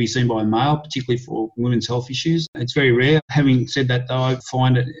aren't like to be seen by a male, particularly for women's health issues. It's very rare. Having said that, though, I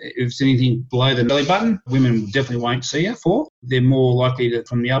find that if it's anything below the belly button, women definitely won't see her for. they're more likely to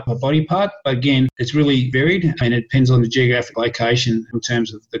from the upper body part. But again, it's really varied and it depends on the geographic location in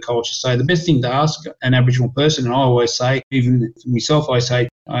terms of the culture. So the best thing to ask an Aboriginal person, and I always say, even for myself, I say,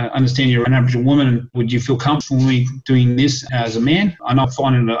 I understand you're an Aboriginal woman. Would you feel comfortable me doing this as a man? I'm not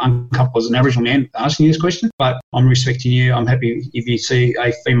finding it uncomfortable as an Aboriginal man asking you this question, but I'm respecting you. I'm happy if you see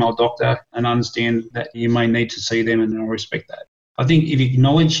a female doctor and understand that you may need to see them, and I'll respect that. I think if you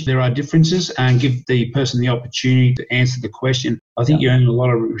acknowledge there are differences and give the person the opportunity to answer the question, I think you earn a lot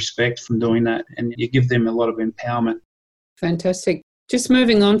of respect from doing that, and you give them a lot of empowerment. Fantastic. Just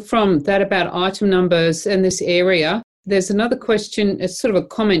moving on from that about item numbers in this area, there's another question, it's sort of a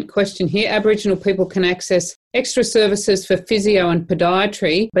comment question here. Aboriginal people can access extra services for physio and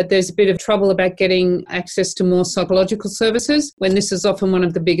podiatry, but there's a bit of trouble about getting access to more psychological services when this is often one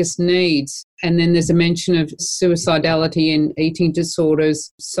of the biggest needs. And then there's a mention of suicidality and eating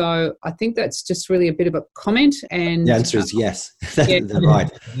disorders. So I think that's just really a bit of a comment. And the answer is yes. They're right.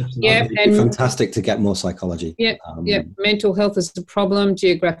 Yeah, and fantastic to get more psychology. Yeah, mental health is a problem.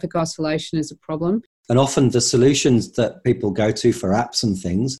 Geographic isolation is a problem. And often the solutions that people go to for apps and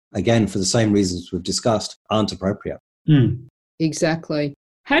things, again, for the same reasons we've discussed, aren't appropriate. Exactly.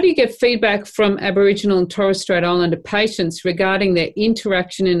 How do you get feedback from Aboriginal and Torres Strait Islander patients regarding their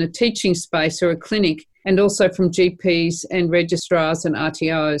interaction in a teaching space or a clinic, and also from GPs and registrars and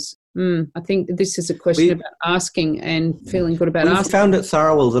RTOs? I think this is a question about asking and feeling good about asking. We've found at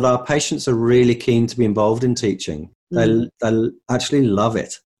Tharawal that our patients are really keen to be involved in teaching. They actually love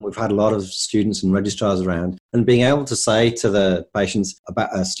it. We've had a lot of students and registrars around, and being able to say to the patients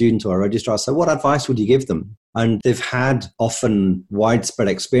about a student or a registrar, so what advice would you give them? And they've had often widespread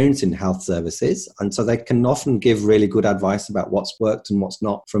experience in health services, and so they can often give really good advice about what's worked and what's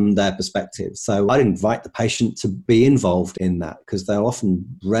not from their perspective. So I'd invite the patient to be involved in that because they'll often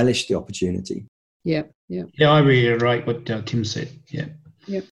relish the opportunity. Yeah, I reiterate what Tim said.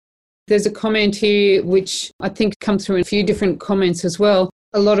 Yeah. There's a comment here which I think comes through in a few different comments as well.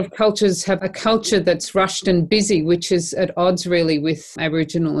 A lot of cultures have a culture that's rushed and busy, which is at odds really with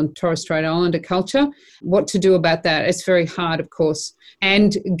Aboriginal and Torres Strait Islander culture. What to do about that? It's very hard, of course.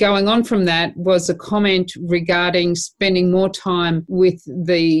 And going on from that was a comment regarding spending more time with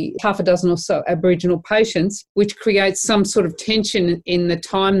the half a dozen or so Aboriginal patients, which creates some sort of tension in the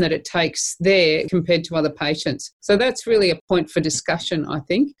time that it takes there compared to other patients. So that's really a point for discussion, I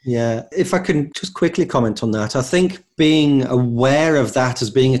think. Yeah, if I can just quickly comment on that, I think being aware of that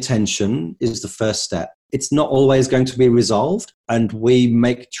as being a tension is the first step. It's not always going to be resolved, and we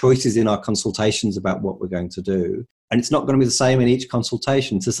make choices in our consultations about what we're going to do. And it's not going to be the same in each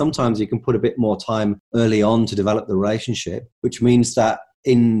consultation. So sometimes you can put a bit more time early on to develop the relationship, which means that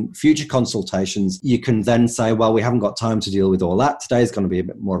in future consultations, you can then say, well, we haven't got time to deal with all that. Today is going to be a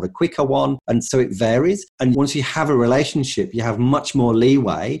bit more of a quicker one. And so it varies. And once you have a relationship, you have much more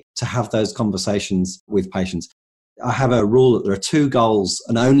leeway to have those conversations with patients. I have a rule that there are 2 goals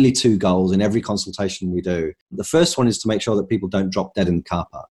and only 2 goals in every consultation we do. The first one is to make sure that people don't drop dead in the car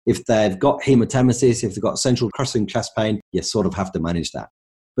park. If they've got hematemesis, if they've got central crushing chest pain, you sort of have to manage that.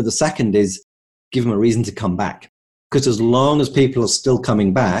 But the second is give them a reason to come back. Because as long as people are still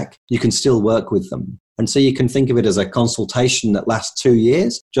coming back, you can still work with them. And so you can think of it as a consultation that lasts 2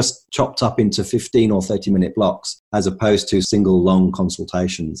 years, just chopped up into 15 or 30-minute blocks, as opposed to single long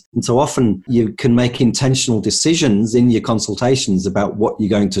consultations. And so often you can make intentional decisions in your consultations about what you're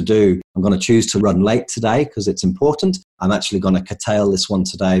going to do. I'm going to choose to run late today because it's important. I'm actually going to curtail this one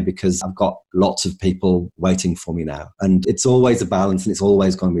today because I've got lots of people waiting for me now. And it's always a balance, and it's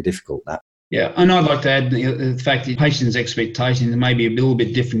always going to be difficult, that. Yeah, and I'd like to add the fact that patients' expectations may be a little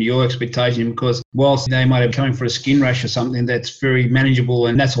bit different to your expectation, because whilst they might have coming for a skin rash or something that's very manageable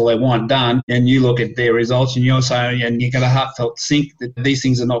and that's all they want done, and you look at their results and you're saying, and you get a heartfelt think that these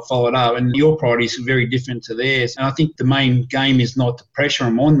things are not followed up, and your priorities are very different to theirs. And I think the main game is not to pressure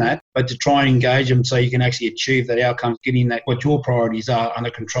them on that, but to try and engage them so you can actually achieve that outcome, getting that what your priorities are under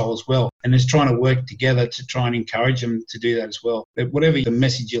control as well. And it's trying to work together to try and encourage them to do that as well. But whatever the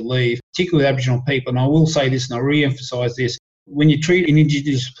message you leave, particularly with Aboriginal people, and I will say this and I'll re-emphasise this, when you treat an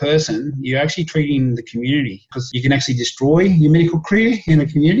Indigenous person, you're actually treating the community, because you can actually destroy your medical career in a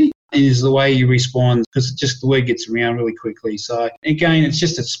community. Is the way you respond, because just the word gets around really quickly. So again, it's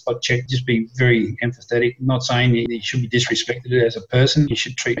just a spot check. Just be very empathetic. I'm not saying you should be disrespected as a person. You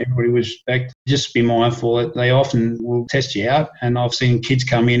should treat everybody with respect. Just be mindful that they often will test you out. And I've seen kids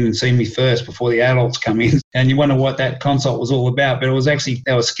come in and see me first before the adults come in. And you wonder what that consult was all about. But it was actually,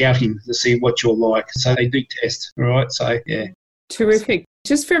 they were scouting to see what you're like. So they do test. All right. So, yeah. Terrific.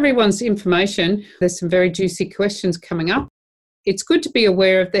 Just for everyone's information, there's some very juicy questions coming up. It's good to be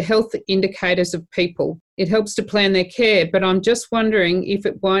aware of the health indicators of people. It helps to plan their care, but I'm just wondering if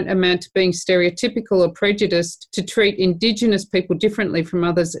it won't amount to being stereotypical or prejudiced to treat Indigenous people differently from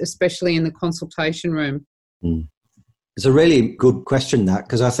others, especially in the consultation room. It's a really good question, that,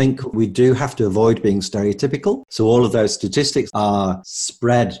 because I think we do have to avoid being stereotypical. So all of those statistics are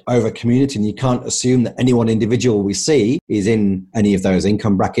spread over a community, and you can't assume that any one individual we see is in any of those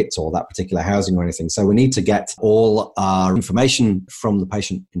income brackets or that particular housing or anything. So we need to get all our information from the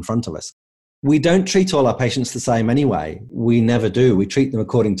patient in front of us. We don't treat all our patients the same anyway. We never do. We treat them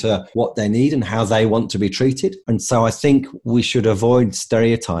according to what they need and how they want to be treated. And so I think we should avoid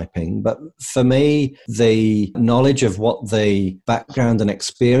stereotyping. But for me, the knowledge of what the background and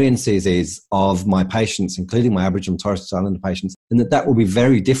experiences is of my patients, including my Aboriginal and Torres Strait Islander patients, and that will be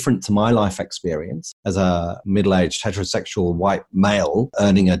very different to my life experience as a middle-aged heterosexual white male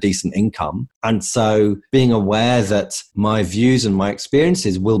earning a decent income. And so being aware that my views and my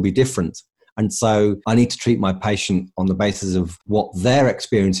experiences will be different. And so I need to treat my patient on the basis of what their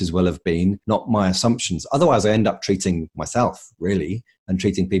experiences will have been, not my assumptions. Otherwise, I end up treating myself, really, and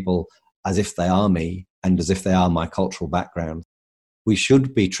treating people as if they are me and as if they are my cultural background. We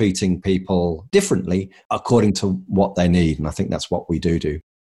should be treating people differently according to what they need. And I think that's what we do.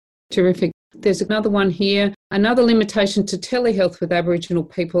 Terrific. There's another one here. Another limitation to telehealth with Aboriginal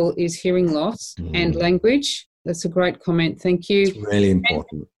people is hearing loss and language. That's a great comment. Thank you. It's really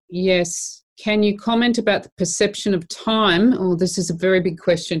important. Yes. Can you comment about the perception of time? Oh, this is a very big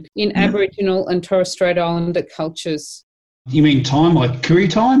question. In Aboriginal and Torres Strait Islander cultures. You mean time like Koori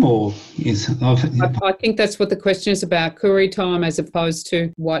time, or is? I think that's what the question is about, Koori time as opposed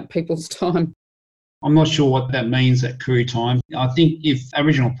to white people's time. I'm not sure what that means, that Koori time. I think if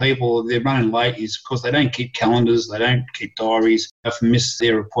Aboriginal people, they're running late is because they don't keep calendars, they don't keep diaries, they often miss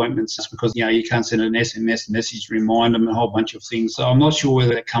their appointments just because, you can't send an SMS message to remind them, a whole bunch of things. So I'm not sure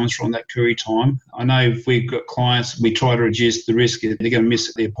whether that comes from that Koori time. I know if we've got clients, we try to reduce the risk that they're going to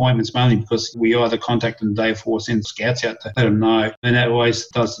miss the appointments, mainly because we either contact them the day before or send scouts out to let them know. And that always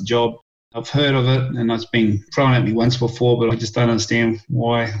does the job. I've heard of it and it's been thrown at me once before, but I just don't understand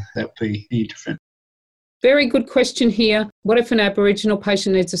why that would be any different. Very good question here. What if an Aboriginal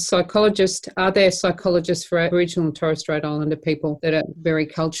patient needs a psychologist? Are there psychologists for Aboriginal and Torres Strait Islander people that are very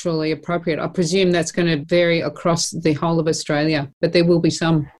culturally appropriate? I presume that's going to vary across the whole of Australia, but there will be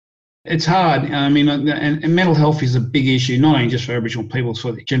some. It's hard. I mean, and mental health is a big issue, not only just for Aboriginal people, it's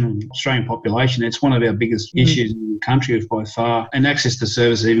for the general Australian population. It's one of our biggest issues in the country by far. And access to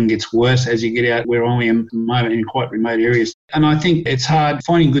services even gets worse as you get out where I am at the moment in quite remote areas. And I think it's hard.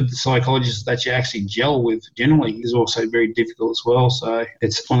 Finding good psychologists that you actually gel with generally is also very difficult as well. So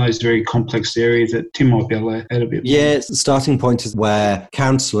it's one of those very complex areas that Tim might be able to add a bit. Yeah, the starting point is where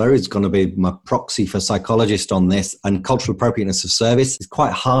counsellor is going to be my proxy for psychologist on this, and cultural appropriateness of service is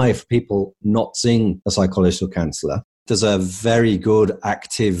quite high for people not seeing a psychologist or counsellor. There's a very good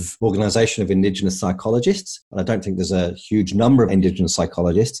active organisation of Indigenous psychologists, and I don't think there's a huge number of Indigenous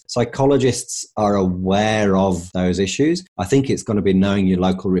psychologists. Psychologists are aware of those issues. I think it's going to be knowing your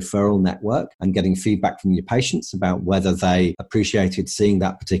local referral network and getting feedback from your patients about whether they appreciated seeing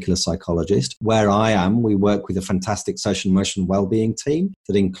that particular psychologist. Where I am, we work with a fantastic social and emotional wellbeing team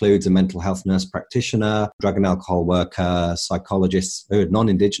that includes a mental health nurse practitioner, drug and alcohol worker, psychologists who are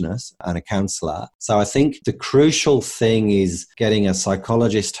non-Indigenous, and a counsellor. So I think the crucial thing is getting a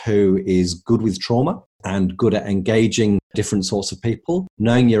psychologist who is good with trauma and good at engaging different sorts of people,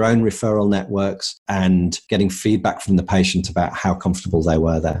 knowing your own referral networks and getting feedback from the patient about how comfortable they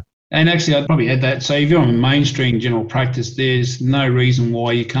were there. And actually, I'd probably add that. So if you're on mainstream general practice, there's no reason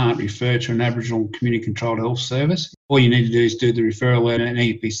why you can't refer to an Aboriginal community-controlled health service. All you need to do is do the referral and an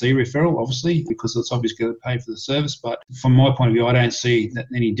EPC referral, obviously, because it's obviously going to pay for the service. But from my point of view, I don't see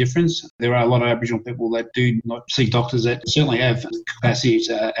any difference. There are a lot of Aboriginal people that do not see doctors that certainly have capacity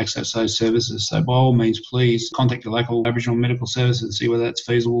to access those services. So by all means, please contact your local Aboriginal medical service and see whether that's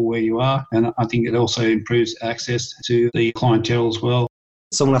feasible where you are. And I think it also improves access to the clientele as well.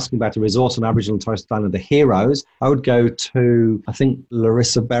 Someone asking about a resource on Aboriginal and Torres Strait Islander heroes. I would go to, I think,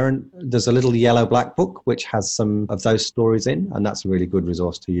 Larissa Berrant. There's a little yellow black book which has some of those stories in, and that's a really good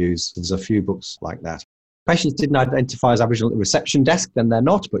resource to use. There's a few books like that. Patients didn't identify as Aboriginal at the reception desk, then they're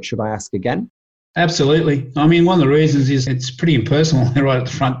not, but should I ask again? Absolutely. I mean, one of the reasons is it's pretty impersonal right at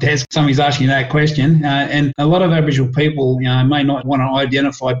the front desk. Somebody's asking that question. And a lot of Aboriginal people may not want to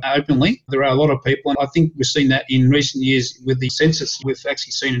identify openly. There are a lot of people, and I think we've seen that in recent years with the census. We've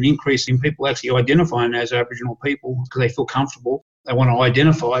actually seen an increase in people actually identifying as Aboriginal people because they feel comfortable. they want to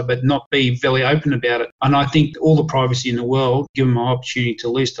identify but not be very open about it. And I think all the privacy in the world, give them an opportunity to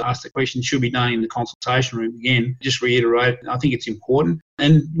at least ask the question, should be done in the consultation room again. Just reiterate, I think it's important.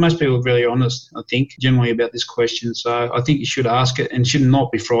 And most people are very honest, I think, generally about this question. So I think you should ask it and should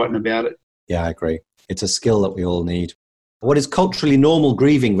not be frightened about it. Yeah, I agree. It's a skill that we all need. What is culturally normal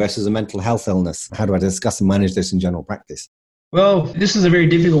grieving versus a mental health illness? How do I discuss and manage this in general practice? Well, this is a very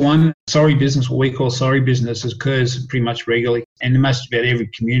difficult one. Sorry business, what we call sorry business, occurs pretty much regularly. And most about every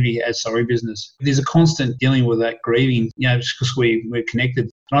community has sorry business. There's a constant dealing with that grieving, just because we're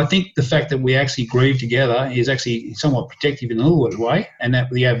connected. And I think the fact that we actually grieve together is actually somewhat protective in a little way, and that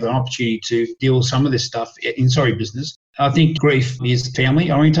we have an opportunity to deal with some of this stuff in sorry business. I think grief is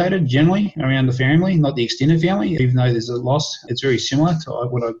family orientated, generally around the family, not the extended family. Even though there's a loss, it's very similar to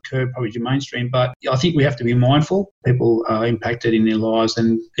what occurred probably to mainstream. But I think we have to be mindful. People are impacted in their lives,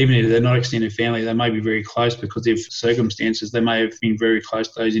 and even if they're not extended family, they may be very close because of circumstances. They may have been very close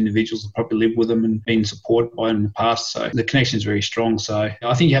to those individuals that probably lived with them and been supported by them in the past. So the connection is very strong. So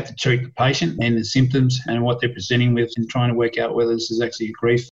I think you have to treat the patient and the symptoms and what they're presenting with and trying to work out whether this is actually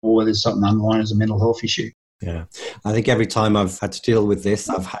grief or whether there's something underlying as a mental health issue. Yeah, I think every time I've had to deal with this,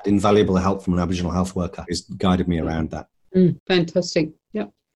 I've had invaluable help from an Aboriginal health worker who's guided me around that. Fantastic.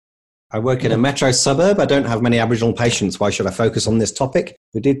 Yep. I work in a metro suburb. I don't have many Aboriginal patients. Why should I focus on this topic?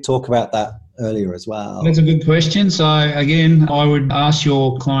 We did talk about that earlier as well. That's a good question. So again, I would ask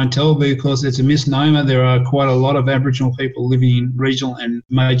your clientele, because it's a misnomer. There are quite a lot of Aboriginal people living in regional and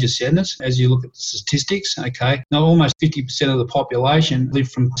major centres. As you look at the statistics, okay, now almost 50% of the population live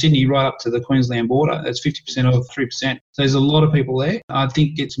from Sydney right up to the Queensland border. That's 50% of 3%. So there's a lot of people there. I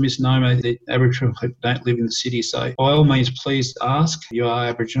think it's a misnomer that Aboriginal people don't live in the city. So by all means, please ask if you are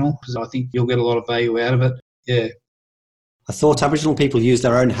Aboriginal, because I think you'll get a lot of value out of it. Yeah. I thought Aboriginal people use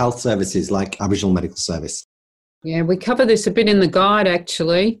their own health services like Aboriginal Medical Service. Yeah, we cover this a bit in the guide,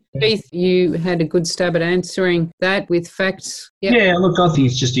 actually. Keith, you had a good stab at answering that with facts. Yep. Yeah, look, I think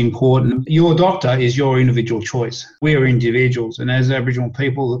it's just important. Your doctor is your individual choice. We are individuals, and as Aboriginal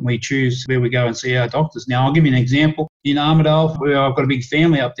people, we choose where we go and see our doctors. Now, I'll give you an example. In Armidale, where I've got a big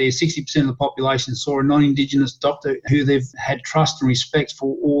family up there, 60% of the population saw a non-Indigenous doctor who they've had trust and respect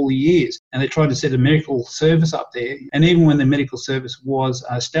for all the years. And they tried to set a medical service up there. And even when the medical service was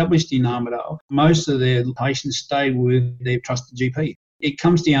established in Armidale, most of their patients stayed with their trusted GP. It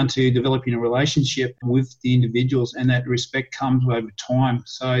comes down to developing a relationship with the individuals, and that respect comes over time.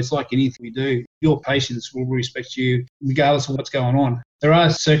 So it's like anything we do. Your patients will respect you regardless of what's going on. There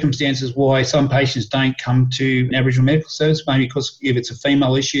are circumstances why some patients don't come to an Aboriginal medical service, maybe because if it's a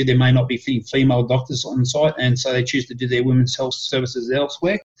female issue, there may not be female doctors on site, and so they choose to do their women's health services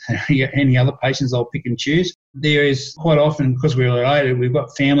elsewhere. Any other patients, they'll pick and choose. There is quite often, because we're related, we've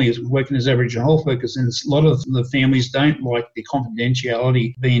got families working as Aboriginal health workers, and a lot of the families don't like the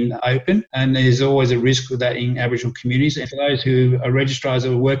confidentiality being open, and there's always a risk with that in Aboriginal communities. And for those who are registrars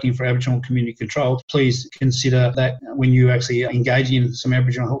that are working for Aboriginal community control, please consider that when you actually engage in some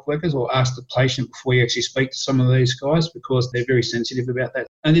Aboriginal health workers, or ask the patient before you actually speak to some of these guys, because they're very sensitive about that.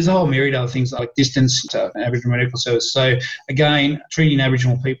 And there's a whole myriad of other things like distance to Aboriginal medical service. So again, treating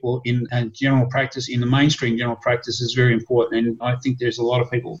Aboriginal people in general practice, in the mainstream general practice, is very important. And I think there's a lot of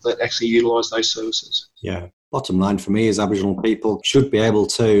people that actually utilise those services. Yeah. Bottom line for me is Aboriginal people should be able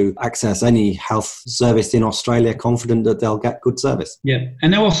to access any health service in Australia confident that they'll get good service. Yeah,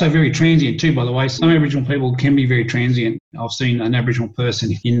 and they're also very transient too, by the way. Some Aboriginal people can be very transient. I've seen an Aboriginal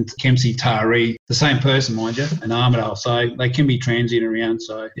person in Kempsey, Taree, the same person, mind you, in Armidale. So they can be transient around.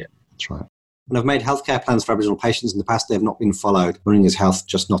 So, yeah. That's right. And I've made healthcare plans for Aboriginal patients in the past. They have not been followed. Running is health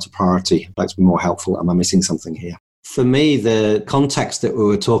just not a priority. I'd like to be more helpful. Am I missing something here? For me, the context that we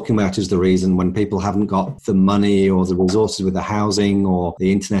were talking about is the reason. When people haven't got the money or the resources with the housing or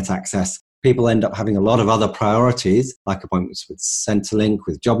the internet access, people end up having a lot of other priorities, like appointments with Centrelink,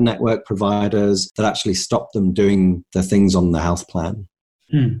 with job network providers, that actually stop them doing the things on the health plan.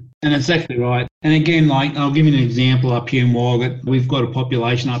 And exactly right. And again, like I'll give you an example up here in Walgett. We've got a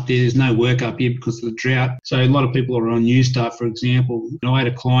population up there. There's no work up here because of the drought. So a lot of people are on Newstart, for example. And I had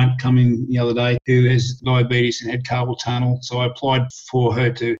a client come in the other day who has diabetes and had carpal tunnel. So I applied for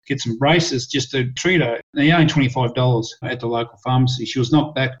her to get some braces just to treat her. They're only $25 at the local pharmacy. She was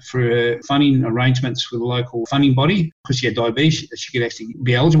knocked back for her funding arrangements with the local funding body because she had diabetes. She could actually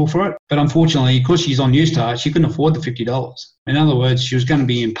be eligible for it. But unfortunately, because she's on Newstart, she couldn't afford the $50. In other words, she was going to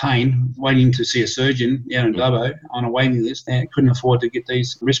be in pain pain, waiting to see a surgeon down in Dubbo on a waiting list, and couldn't afford to get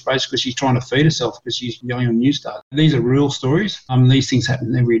these wrist braces because she's trying to feed herself because she's going on New Start. These are real stories. These things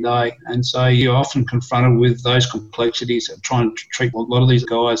happen every day. And so you're often confronted with those complexities of trying to treat a lot of these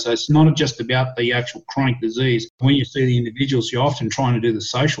guys. So it's not just about the actual chronic disease. When you see the individuals, you're often trying to do the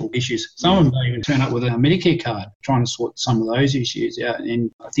social issues. Some of them don't even turn up with a Medicare card, trying to sort some of those issues out.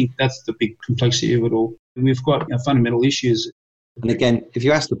 And I think that's the big complexity of it all. We've got fundamental issues. And again, if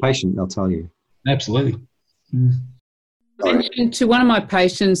you ask the patient, they'll tell you. Absolutely. I mentioned to one of my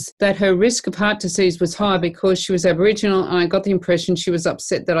patients that her risk of heart disease was high because she was Aboriginal, and I got the impression she was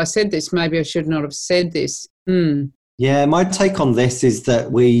upset that I said this. Maybe I should not have said this. Yeah, my take on this is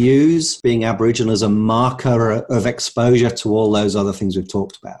that we use being Aboriginal as a marker of exposure to all those other things we've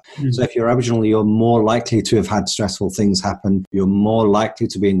talked about. So if you're Aboriginal, you're more likely to have had stressful things happen. You're more likely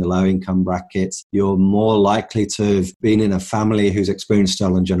to be in the low income brackets. You're more likely to have been in a family who's experienced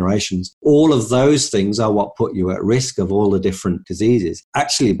stolen generations. All of those things are what put you at risk of all the different diseases.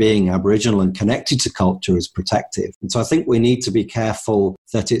 Actually, being Aboriginal and connected to culture is protective. And so I think we need to be careful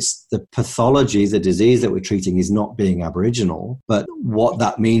that it's the pathology, the disease that we're treating is not being Aboriginal, but what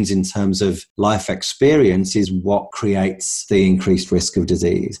that means in terms of life experience is what creates the increased risk of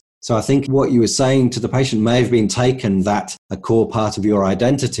disease. So I think what you were saying to the patient may have been taken that a core part of your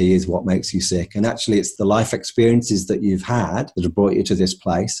identity is what makes you sick. And actually it's the life experiences that you've had that have brought you to this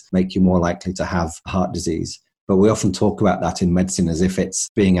place make you more likely to have heart disease. But we often talk about that in medicine as if it's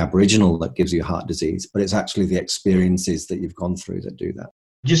being Aboriginal that gives you heart disease, but it's actually the experiences that you've gone through that do that.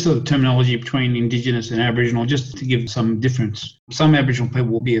 Just the terminology between Indigenous and Aboriginal, just to give some difference. Some Aboriginal people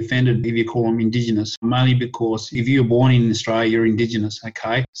will be offended if you call them Indigenous, mainly because if you're born in Australia, you're Indigenous,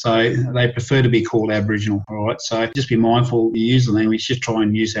 okay? So they prefer to be called Aboriginal, all right? So just be mindful, you use the language, just try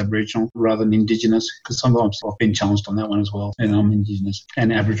and use Aboriginal rather than Indigenous, because sometimes I've been challenged on that one as well, and I'm Indigenous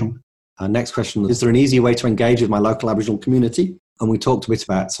and Aboriginal. Next question, is there an easy way to engage with my local Aboriginal community? And we talked a bit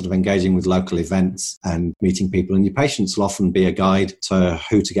about sort of engaging with local events and meeting people, and your patients will often be a guide to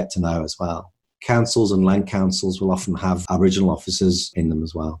who to get to know as well. Councils and land councils will often have Aboriginal officers in them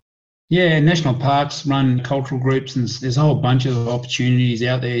as well. Yeah, national parks run cultural groups, and there's a whole bunch of opportunities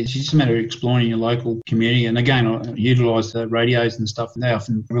out there. It's just a matter of exploring your local community. And again, I utilise the radios and stuff, and they're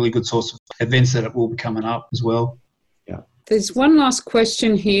often a really good source of events that will be coming up as well. There's one last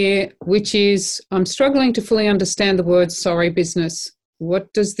question here, which is, I'm struggling to fully understand the word sorry business.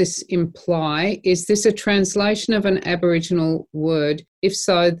 What does this imply? Is this a translation of an Aboriginal word? If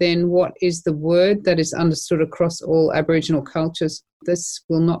so, then what is the word that is understood across all Aboriginal cultures? This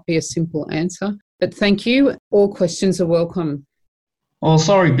will not be a simple answer, but thank you. All questions are welcome. Well,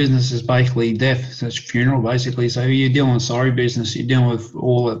 sorry business is basically death. So it's funeral, basically. So you're dealing with sorry business, you're dealing with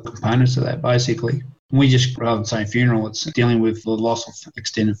all the components of that, basically. We just, rather than saying funeral, it's dealing with the loss of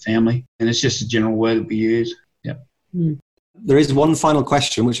extended family. And it's just a general word that we use. Yep. There is one final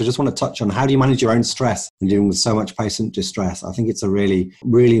question, which I just want to touch on. How do you manage your own stress in dealing with so much patient distress? I think it's a really,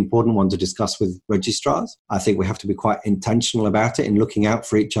 really important one to discuss with registrars. I think we have to be quite intentional about it in looking out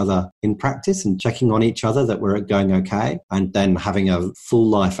for each other in practice and checking on each other that we're going okay. And then having a full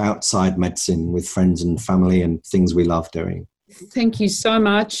life outside medicine with friends and family and things we love doing. Thank you so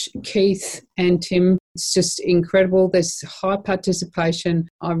much, Keith and Tim. It's just incredible. There's high participation.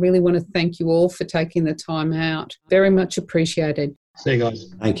 I really want to thank you all for taking the time out. Very much appreciated. See you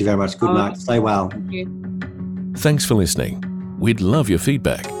guys. Thank you very much. Good night. Stay well. Thank you. Thanks for listening. We'd love your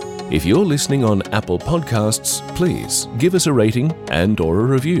feedback. If you're listening on Apple Podcasts, please give us a rating and/or a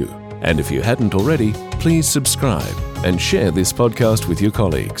review. And if you hadn't already, please subscribe and share this podcast with your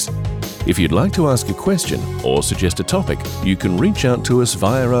colleagues. If you'd like to ask a question or suggest a topic, you can reach out to us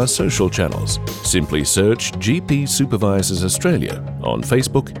via our social channels. Simply search GP Supervisors Australia on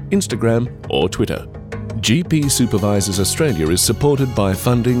Facebook, Instagram or Twitter. GP Supervisors Australia is supported by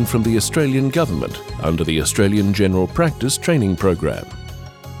funding from the Australian Government under the Australian General Practice Training Program.